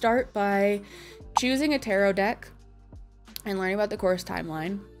 you start by choosing a tarot deck and learning about the course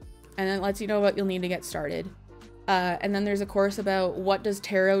timeline, and then it lets you know what you'll need to get started. And then there's a course about what does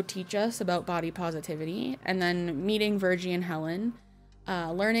tarot teach us about body positivity, and then meeting Virgie and Helen,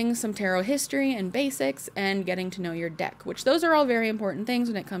 learning some tarot history and basics, and getting to know your deck, which those are all very important things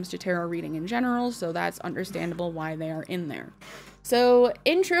when it comes to tarot reading in general, so that's understandable why they are in there. So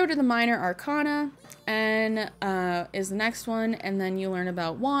intro to the minor arcana and is the next one, and then you learn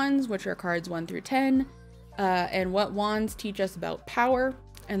about wands, which are cards 1 through 10, and what wands teach us about power,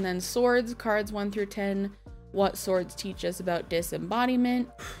 and then swords, cards 1 through 10, what swords teach us about disembodiment.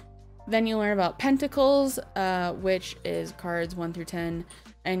 Then you learn about pentacles, which is cards 1 through 10,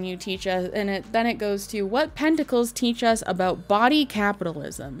 and you teach us, and then it goes to what pentacles teach us about body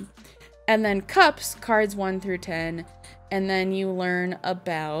capitalism. And then cups, cards 1 through 10, and then you learn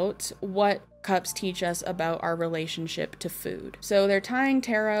about what cups teach us about our relationship to food. So they're tying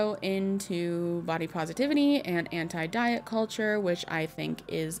tarot into body positivity and anti-diet culture, which I think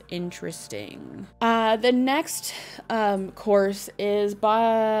is interesting. The next course is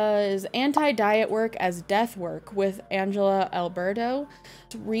anti-diet work as death work with Angela Alberto.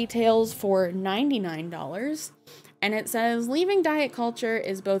 It retails for $99. And it says, leaving diet culture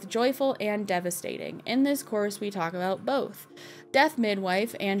is both joyful and devastating. In this course, we talk about both. Death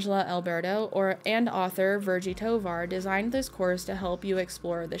midwife Angela Alberto and author Virgie Tovar designed this course to help you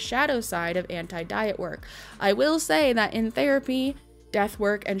explore the shadow side of anti-diet work. I will say that in therapy, death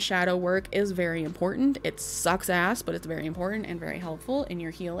work and shadow work is very important. It sucks ass, but it's very important and very helpful in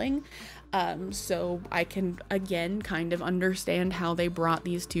your healing. So I can, again, kind of understand how they brought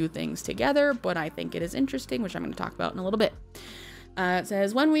these two things together, but I think it is interesting, which I'm going to talk about in a little bit. It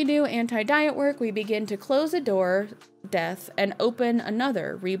says, when we do anti-diet work, we begin to close a door, death, and open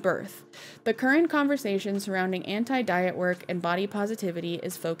another, rebirth. The current conversation surrounding anti-diet work and body positivity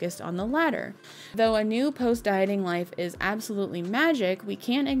is focused on the latter. Though a new post-dieting life is absolutely magic, we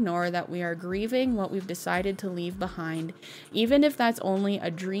can't ignore that we are grieving what we've decided to leave behind, even if that's only a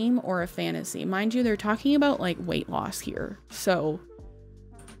dream or a fantasy. Mind you, they're talking about like weight loss here. So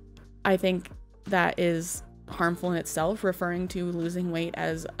I think that is harmful in itself, referring to losing weight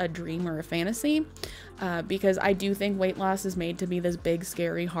as a dream or a fantasy, because I do think weight loss is made to be this big,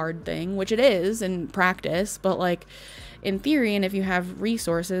 scary, hard thing, which it is in practice, but like in theory, and if you have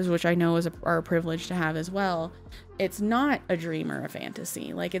resources, which I know are a privilege to have as well, it's not a dream or a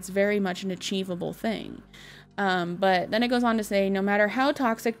fantasy. Like, it's very much an achievable thing. But then it goes on to say, no matter how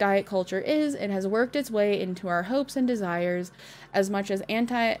toxic diet culture is, it has worked its way into our hopes and desires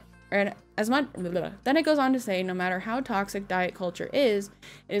Then it goes on to say, no matter how toxic diet culture is,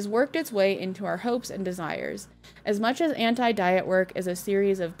 it has worked its way into our hopes and desires. As much as anti-diet work is a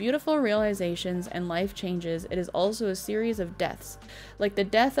series of beautiful realizations and life changes, it is also a series of deaths. Like the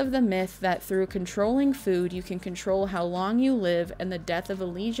death of the myth that through controlling food you can control how long you live, and the death of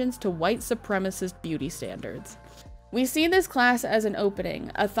allegiance to white supremacist beauty standards. We see this class as an opening,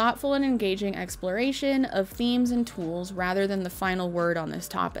 a thoughtful and engaging exploration of themes and tools rather than the final word on this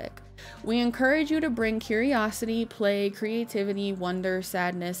topic. We encourage you to bring curiosity, play, creativity, wonder,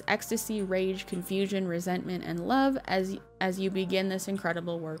 sadness, ecstasy, rage, confusion, resentment, and love as you begin this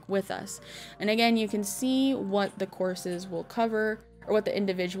incredible work with us. And again, you can see what the courses will cover, or what the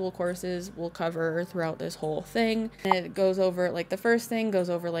individual courses will cover throughout this whole thing. And it goes over, like, the first thing goes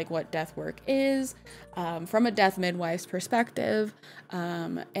over like what death work is from a death midwife's perspective,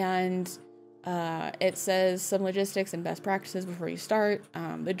 and it says some logistics and best practices before you start,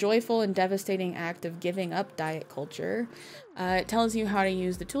 the joyful and devastating act of giving up diet culture. It tells you how to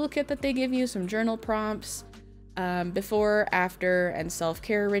use the toolkit that they give you, some journal prompts, before, after, and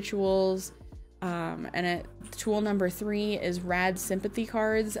self-care rituals. Tool number 3 is rad sympathy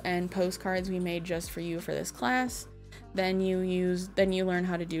cards and postcards we made just for you for this class. Then you learn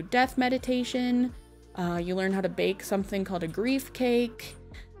how to do death meditation. You learn how to bake something called a grief cake.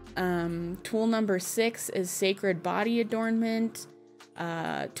 Tool number 6 is sacred body adornment.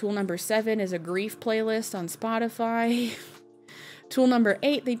 Tool number 7 is a grief playlist on Spotify. Tool number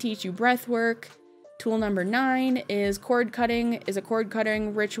 8, they teach you breath work. Tool number 9 is a cord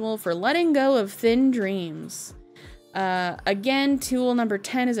cutting ritual for letting go of thin dreams. Again, tool number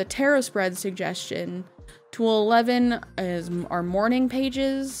 10 is a tarot spread suggestion. Tool 11 are morning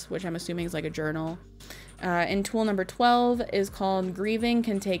pages, which I'm assuming is like a journal. And tool number 12 is called Grieving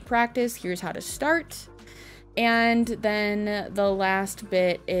Can Take Practice. Here's how to start. And then the last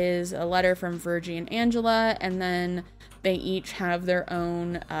bit is a letter from Virgie and Angela, and then they each have their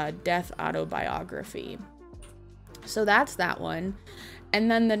own death autobiography. So that's that one. And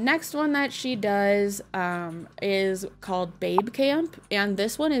then the next one that she does is called Babe Camp, and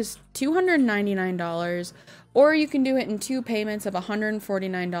this one is $299, or you can do it in 2 payments of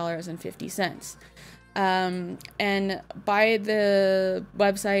 $149.50. And by the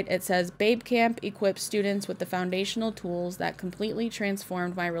website, it says Babe Camp equips students with the foundational tools that completely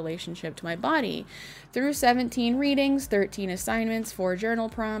transformed my relationship to my body. Through 17 readings, 13 assignments, 4 journal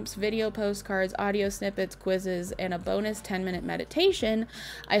prompts, video postcards, audio snippets, quizzes, and a bonus 10-minute meditation,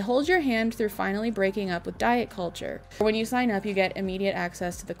 I hold your hand through finally breaking up with diet culture. When you sign up, you get immediate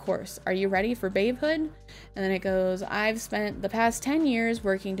access to the course. Are you ready for babehood? And then it goes, I've spent the past 10 years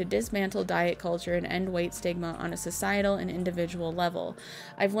working to dismantle diet culture and end weight stigma on a societal and individual level.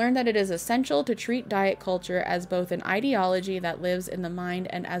 I've learned that it is essential to treat diet culture as both an ideology that lives in the mind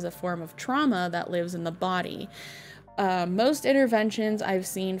and as a form of trauma that lives in the body. Most interventions I've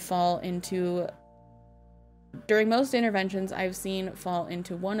seen fall into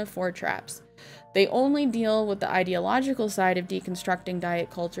one of 4 traps. They only deal with the ideological side of deconstructing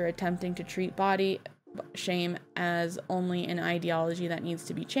diet culture, attempting to treat body shame as only an ideology that needs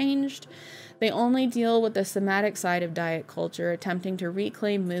to be changed. They only deal with the somatic side of diet culture, attempting to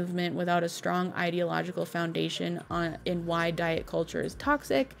reclaim movement without a strong ideological foundation in why diet culture is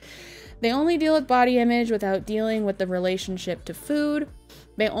toxic. They only deal with body image without dealing with the relationship to food.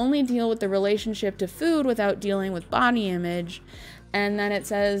 They only deal with the relationship to food without dealing with body image. And then it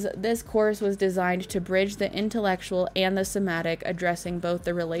says, this course was designed to bridge the intellectual and the somatic, addressing both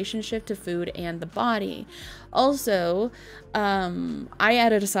the relationship to food and the body. Also, I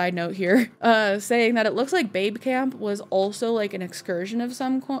added a side note here, saying that it looks like Babe Camp was also like an excursion of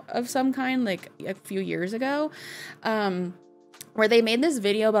some kind, like a few years ago. Where they made this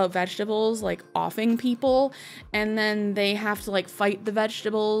video about vegetables, like offing people, and then they have to like fight the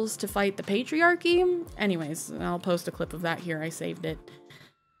vegetables to fight the patriarchy. Anyways, I'll post a clip of that here. I saved it.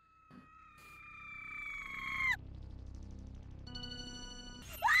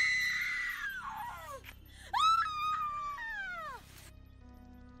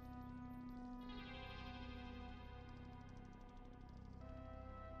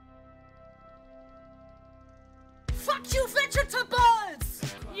 Fuck you,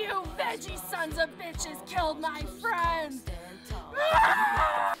 vegetables! You veggie sons of bitches killed my friend!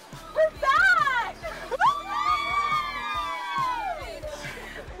 Ah! We're back!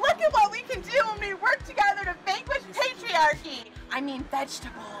 Look at what we can do when we work together to vanquish patriarchy! I mean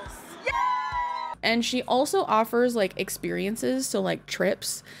vegetables. Yeah! And she also offers like experiences, so like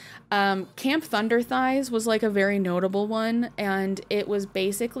trips. Camp Thunder Thighs was like a very notable one, and it was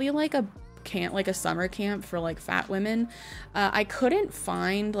basically like a summer camp for like fat women. I couldn't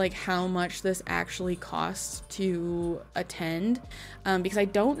find like how much this actually costs to attend, because I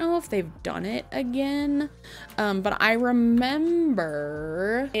don't know if they've done it again, but I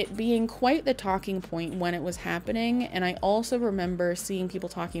remember it being quite the talking point when it was happening, and I also remember seeing people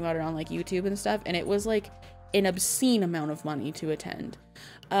talking about it on like YouTube and stuff, and it was like an obscene amount of money to attend.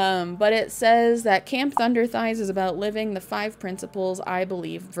 But it says that Camp Thunder Thighs is about living the 5 principles I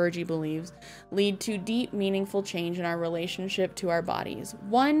believe, Virgie believes, lead to deep, meaningful change in our relationship to our bodies.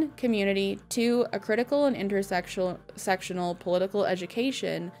 1, community. 2, a critical and intersectional political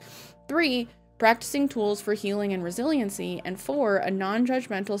education. 3, practicing tools for healing and resiliency. And 4, a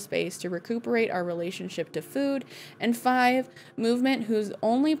non-judgmental space to recuperate our relationship to food. And 5, movement whose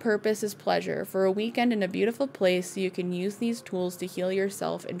only purpose is pleasure, for a weekend in a beautiful place so you can use these tools to heal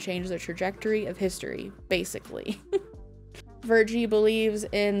yourself and change the trajectory of history, basically. Virgie believes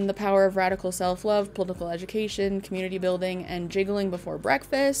in the power of radical self-love, political education, community building, and jiggling before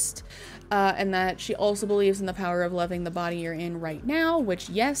breakfast, and that she also believes in the power of loving the body you're in right now, which,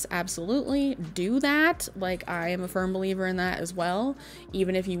 yes, absolutely, do that. Like, I am a firm believer in that as well.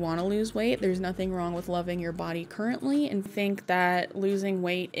 Even if you want to lose weight, there's nothing wrong with loving your body currently, and think that losing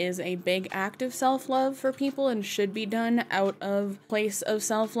weight is a big act of self-love for people and should be done out of place of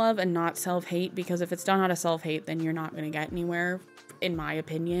self-love and not self-hate, because if it's done out of self-hate, then you're not going to get anywhere in my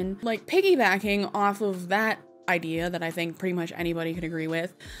opinion. Like, piggybacking off of that idea that I think pretty much anybody could agree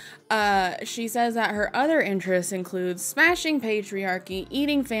with, she says that her other interests include smashing patriarchy,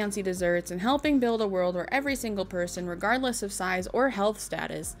 eating fancy desserts, and helping build a world where every single person, regardless of size or health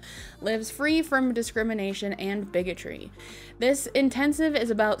status, lives free from discrimination and bigotry. This intensive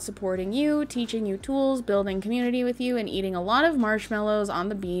is about supporting you, teaching you tools, building community with you, and eating a lot of marshmallows on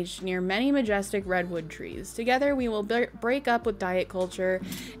the beach near many majestic redwood trees. Together, we will break up with diet culture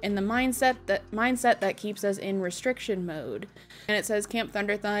and the mindset that keeps us in restriction mode. And it says Camp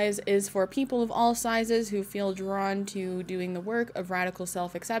Thunder Thighs is for people of all sizes who feel drawn to doing the work of radical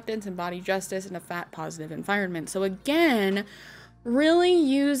self-acceptance and body justice in a fat positive environment. So again, really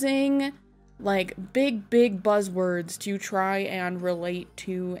using like big buzzwords to try and relate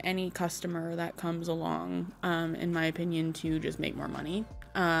to any customer that comes along, in my opinion, to just make more money,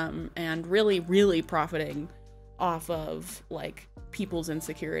 and really profiting off of like people's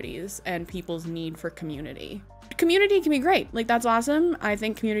insecurities and people's need for community. Community can be great. Like, that's awesome. I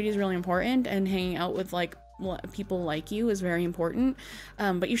think community is really important, and hanging out with like people like you is very important,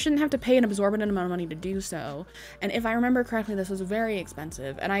 but you shouldn't have to pay an exorbitant amount of money to do so. And if I remember correctly, this was very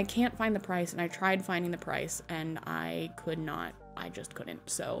expensive, and I can't find the price, and I tried finding the price and I just couldn't.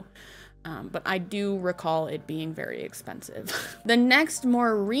 So but I do recall it being very expensive. The next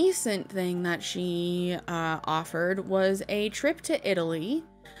more recent thing that she offered was a trip to Italy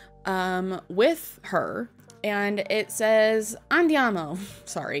with her. And it says, Andiamo.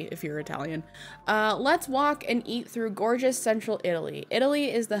 Sorry if you're Italian. Let's walk and eat through gorgeous central Italy.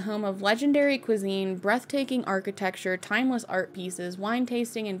 Italy is the home of legendary cuisine, breathtaking architecture, timeless art pieces, wine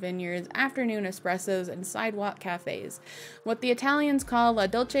tasting in vineyards, afternoon espressos, and sidewalk cafes. What the Italians call la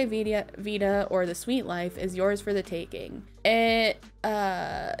dolce vita, or the sweet life, is yours for the taking. It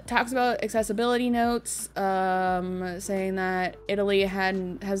talks about accessibility notes, saying that Italy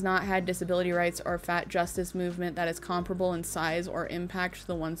has not had disability rights or fat justice movement that is comparable in size or impact to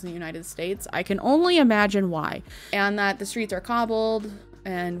the ones in the United States. I can only imagine why. And that the streets are cobbled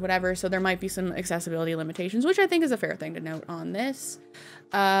and whatever, so there might be some accessibility limitations, which I think is a fair thing to note on this.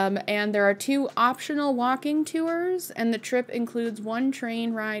 And there are 2 optional walking tours, and the trip includes 1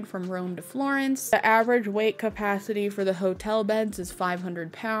 train ride from Rome to Florence. The average weight capacity for the hotel beds is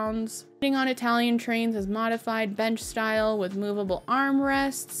 500 pounds. Sitting on Italian trains is modified bench style with movable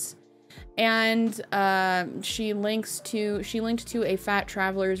armrests. And she linked to a Fat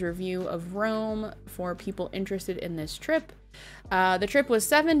Traveler's review of Rome for people interested in this trip. The trip was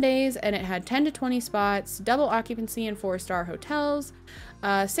 7 days, and it had 10 to 20 spots, double occupancy in 4-star hotels,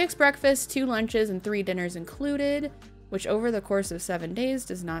 6 breakfasts, 2 lunches, and 3 dinners included, which over the course of 7 days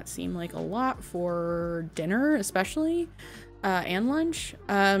does not seem like a lot for dinner, especially, and lunch.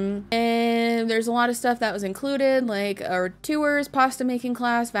 And there's a lot of stuff that was included, like tours, pasta making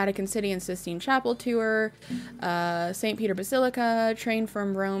class, Vatican City and Sistine Chapel tour, St. Peter Basilica, train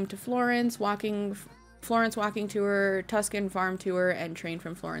from Rome to Florence walking tour, Tuscan farm tour, and train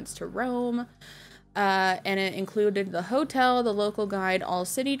from Florence to Rome. And it included the hotel, the local guide, all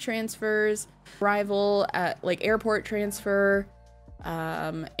city transfers, arrival at like airport transfer.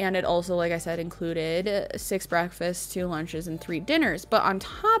 And it also, like I said, included 6 breakfasts, 2 lunches, and 3 dinners. But on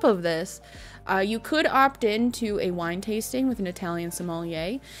top of this, you could opt into a wine tasting with an Italian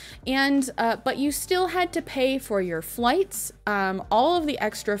sommelier, and but you still had to pay for your flights, all of the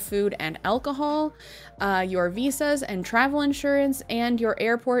extra food and alcohol, your visas and travel insurance, and your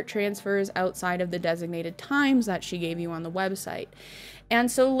airport transfers outside of the designated times that she gave you on the website.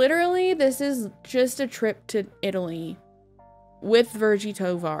 And so literally, this is just a trip to Italy with Virgie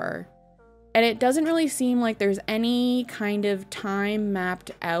Tovar, and it doesn't really seem like there's any kind of time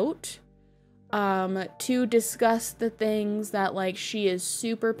mapped out to discuss the things that like she is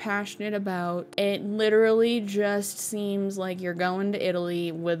super passionate about. It literally just seems like you're going to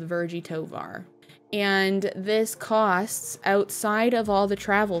Italy with Virgie Tovar. And this costs, outside of all the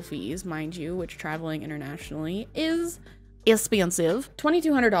travel fees, mind you, which traveling internationally is expensive,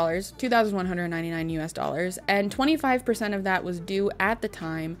 $2,200, $2,199 US, and 25% of that was due at the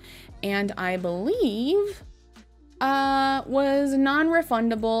time, and I believe was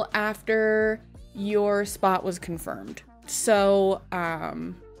non-refundable after your spot was confirmed. So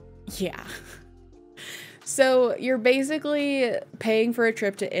yeah. So you're basically paying for a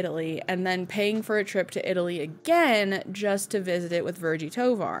trip to Italy and then paying for a trip to Italy again just to visit it with Virgie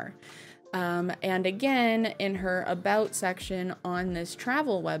Tovar. And again, in her About section on this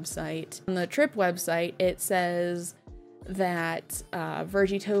travel website, on the trip website, it says that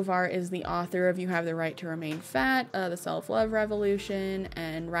Virgie Tovar is the author of You Have the Right to Remain Fat, The Self-Love Revolution,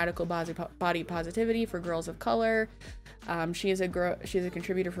 and Radical Body Positivity for Girls of Color. She's a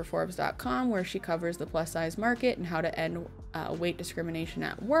contributor for Forbes.com, where she covers the plus size market and how to end weight discrimination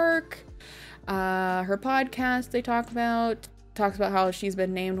at work. Her podcast talks about how she's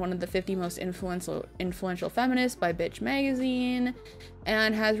been named one of the 50 most influential feminists by Bitch magazine,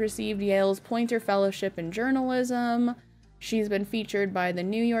 and has received Yale's Poynter Fellowship in Journalism. She's been featured by the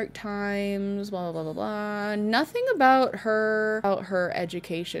New York Times, blah, blah, blah, blah. Nothing about her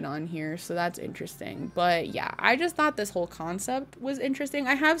education on here, so that's interesting. But yeah, I just thought this whole concept was interesting.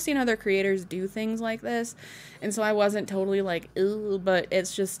 I have seen other creators do things like this, and so I wasn't totally like, ew, but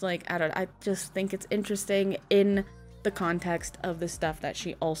it's just like, I just think it's interesting in the context of the stuff that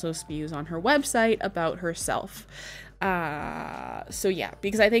she also spews on her website about herself. So yeah,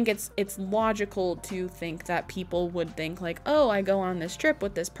 because I think it's logical to think that people would think like, oh, I go on this trip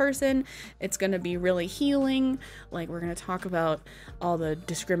with this person, it's gonna be really healing, like we're gonna talk about all the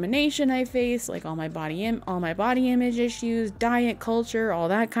discrimination I face, like all my body image issues, diet culture, all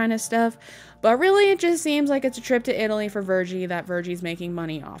that kind of stuff. But really it just seems like it's a trip to Italy for Virgie that Virgie's making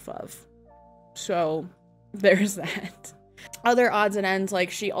money off of. So there's that. Other odds and ends, like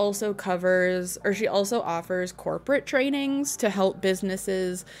she also offers corporate trainings to help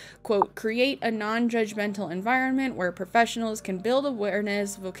businesses, quote, create a non-judgmental environment where professionals can build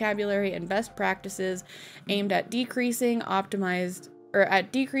awareness, vocabulary, and best practices aimed at decreasing optimized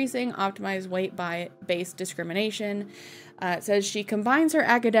weight-based discrimination. It says she combines her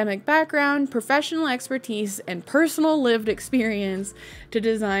academic background, professional expertise, and personal lived experience to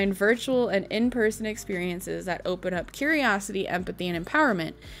design virtual and in-person experiences that open up curiosity, empathy, and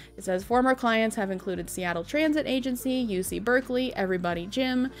empowerment. It says former clients have included Seattle Transit Agency, UC Berkeley, Everybody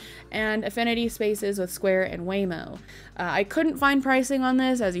Gym, and affinity spaces with Square and Waymo. I couldn't find pricing on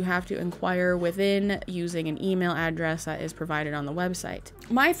this, as you have to inquire within using an email address that is provided on the website.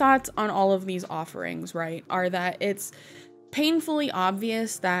 My thoughts on all of these offerings, right, are that it's painfully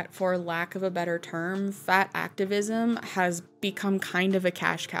obvious that, for lack of a better term, fat activism has become kind of a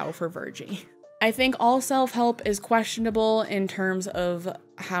cash cow for Virgie. I think all self-help is questionable in terms of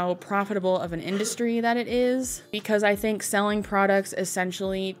how profitable of an industry that it is, because I think selling products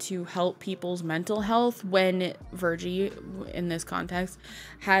essentially to help people's mental health, when Virgie, in this context,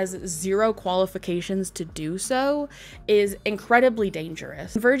 has zero qualifications to do so, is incredibly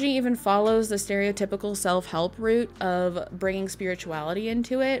dangerous. Virgie even follows the stereotypical self-help route of bringing spirituality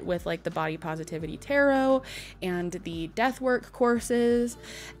into it with like the body positivity tarot and the death work courses,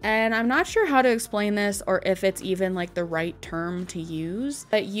 and I'm not sure how to explain this or if it's even like the right term to use.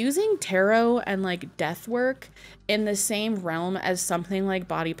 But using tarot and like death work in the same realm as something like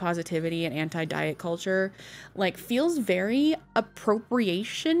body positivity and anti-diet culture like feels very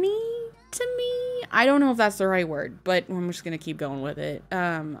appropriation-y to me. I don't know if that's the right word, but I'm just gonna keep going with it.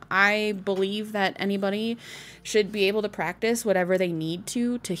 I believe that anybody should be able to practice whatever they need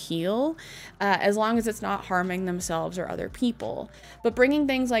to heal, as long as it's not harming themselves or other people. But bringing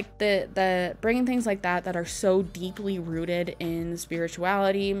things like that are so deeply rooted in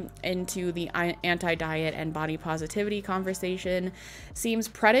spirituality into the anti-diet and body positivity conversation seems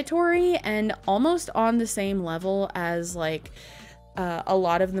predatory and almost on the same level as like a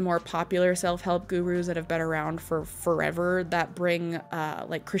lot of the more popular self-help gurus that have been around for forever that bring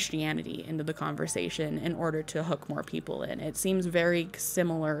like Christianity into the conversation in order to hook more people in. It seems very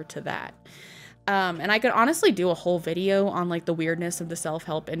similar to that. And I could honestly do a whole video on like the weirdness of the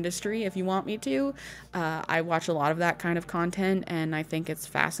self-help industry if you want me to. I watch a lot of that kind of content and I think it's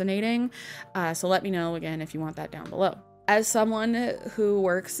fascinating. So let me know again if you want that down below. As someone who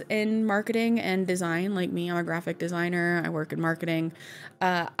works in marketing and design, like me, I'm a graphic designer, I work in marketing,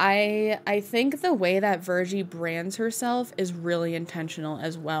 I think the way that Virgie brands herself is really intentional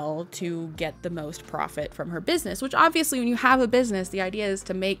as well to get the most profit from her business, which obviously when you have a business, the idea is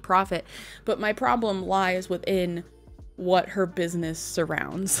to make profit, but my problem lies within what her business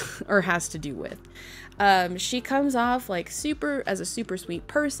surrounds or has to do with. She comes off like as a super sweet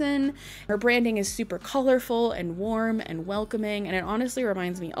person. Her branding is super colorful and warm and welcoming, and it honestly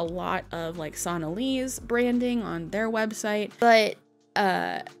reminds me a lot of like Sana Lee's branding on their website. But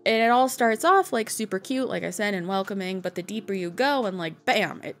it all starts off like super cute, like I said, and welcoming, but the deeper you go and like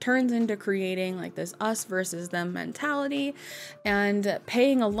bam, it turns into creating like this us versus them mentality and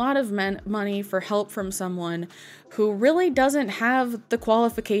paying a lot of money for help from someone who really doesn't have the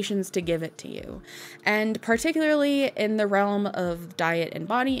qualifications to give it to you. And particularly in the realm of diet and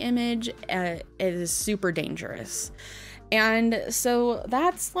body image, it is super dangerous. And so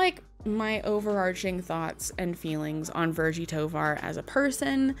that's like my overarching thoughts and feelings on Virgie Tovar as a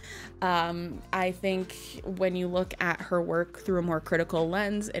person. I think when you look at her work through a more critical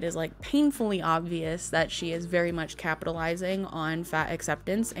lens, it is like painfully obvious that she is very much capitalizing on fat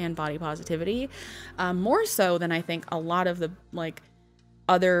acceptance and body positivity, more so than I think a lot of the like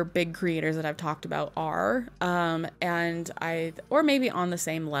other big creators that I've talked about are, or maybe on the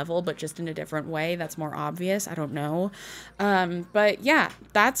same level, but just in a different way that's more obvious. I don't know. But yeah,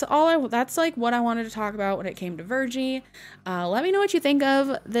 that's like what I wanted to talk about when it came to Virgie. Let me know what you think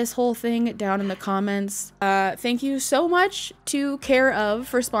of this whole thing down in the comments. Thank you so much to Care Of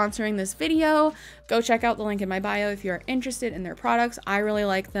for sponsoring this video. Go check out the link in my bio if you're interested in their products. I really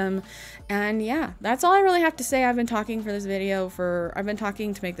like them. And yeah, that's all I really have to say. I've been talking to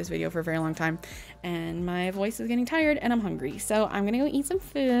make this video for a very long time, and my voice is getting tired and I'm hungry. So I'm gonna go eat some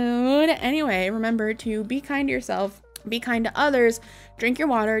food. Anyway, remember to be kind to yourself, be kind to others, drink your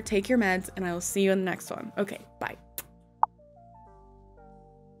water, take your meds, and I will see you in the next one. Okay, bye.